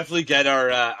 and we'll definitely get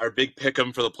our big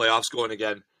pick'em for the playoffs going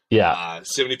again. Yeah,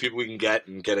 see how many people we can get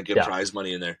and get a good prize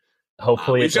money in there.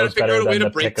 Hopefully, it goes better than the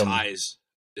pick'em.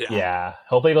 Yeah,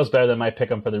 hopefully it goes better than my pick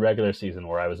 'em for the regular season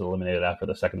where I was eliminated after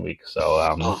the second week. So,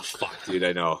 oh fuck, dude,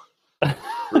 I know,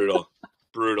 brutal.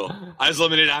 I was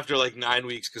eliminated after like 9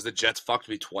 weeks because the Jets fucked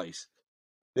me twice.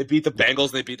 They beat the Bengals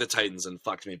and they beat the Titans and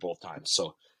fucked me both times.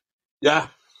 So, yeah.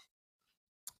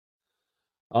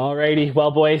 Alrighty,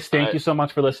 well, boys, thank you so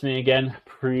much for listening again.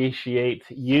 Appreciate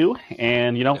you,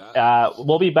 and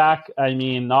we'll be back. I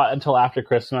mean, not until after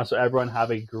Christmas. So everyone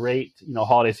have a great,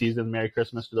 holiday season. Merry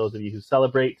Christmas to those of you who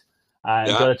celebrate.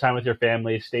 Enjoy the time with your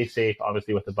family. Stay safe.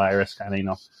 Obviously, with the virus, kind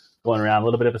of going around, a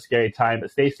little bit of a scary time, but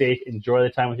stay safe. Enjoy the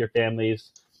time with your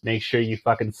families. Make sure you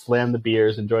fucking slam the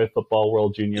beers. Enjoy football,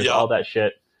 World Juniors, all that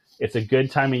shit. It's a good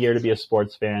time of year to be a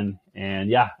sports fan. And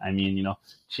yeah, I mean,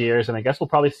 cheers. And I guess we'll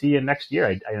probably see you next year.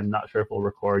 I am not sure if we'll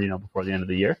record, before the end of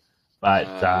the year. But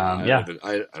yeah.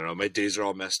 I don't know. My days are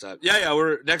all messed up. Yeah.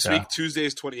 We're next week. Tuesday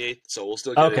is 28th. So we'll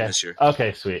still get it this year.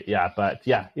 Okay, sweet. Yeah. But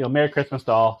yeah, Merry Christmas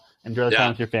to all. Enjoy the time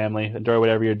with your family. Enjoy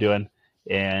whatever you're doing.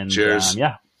 And cheers.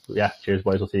 Yeah. Cheers,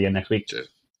 boys. We'll see you again next week. Cheers.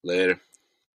 Later.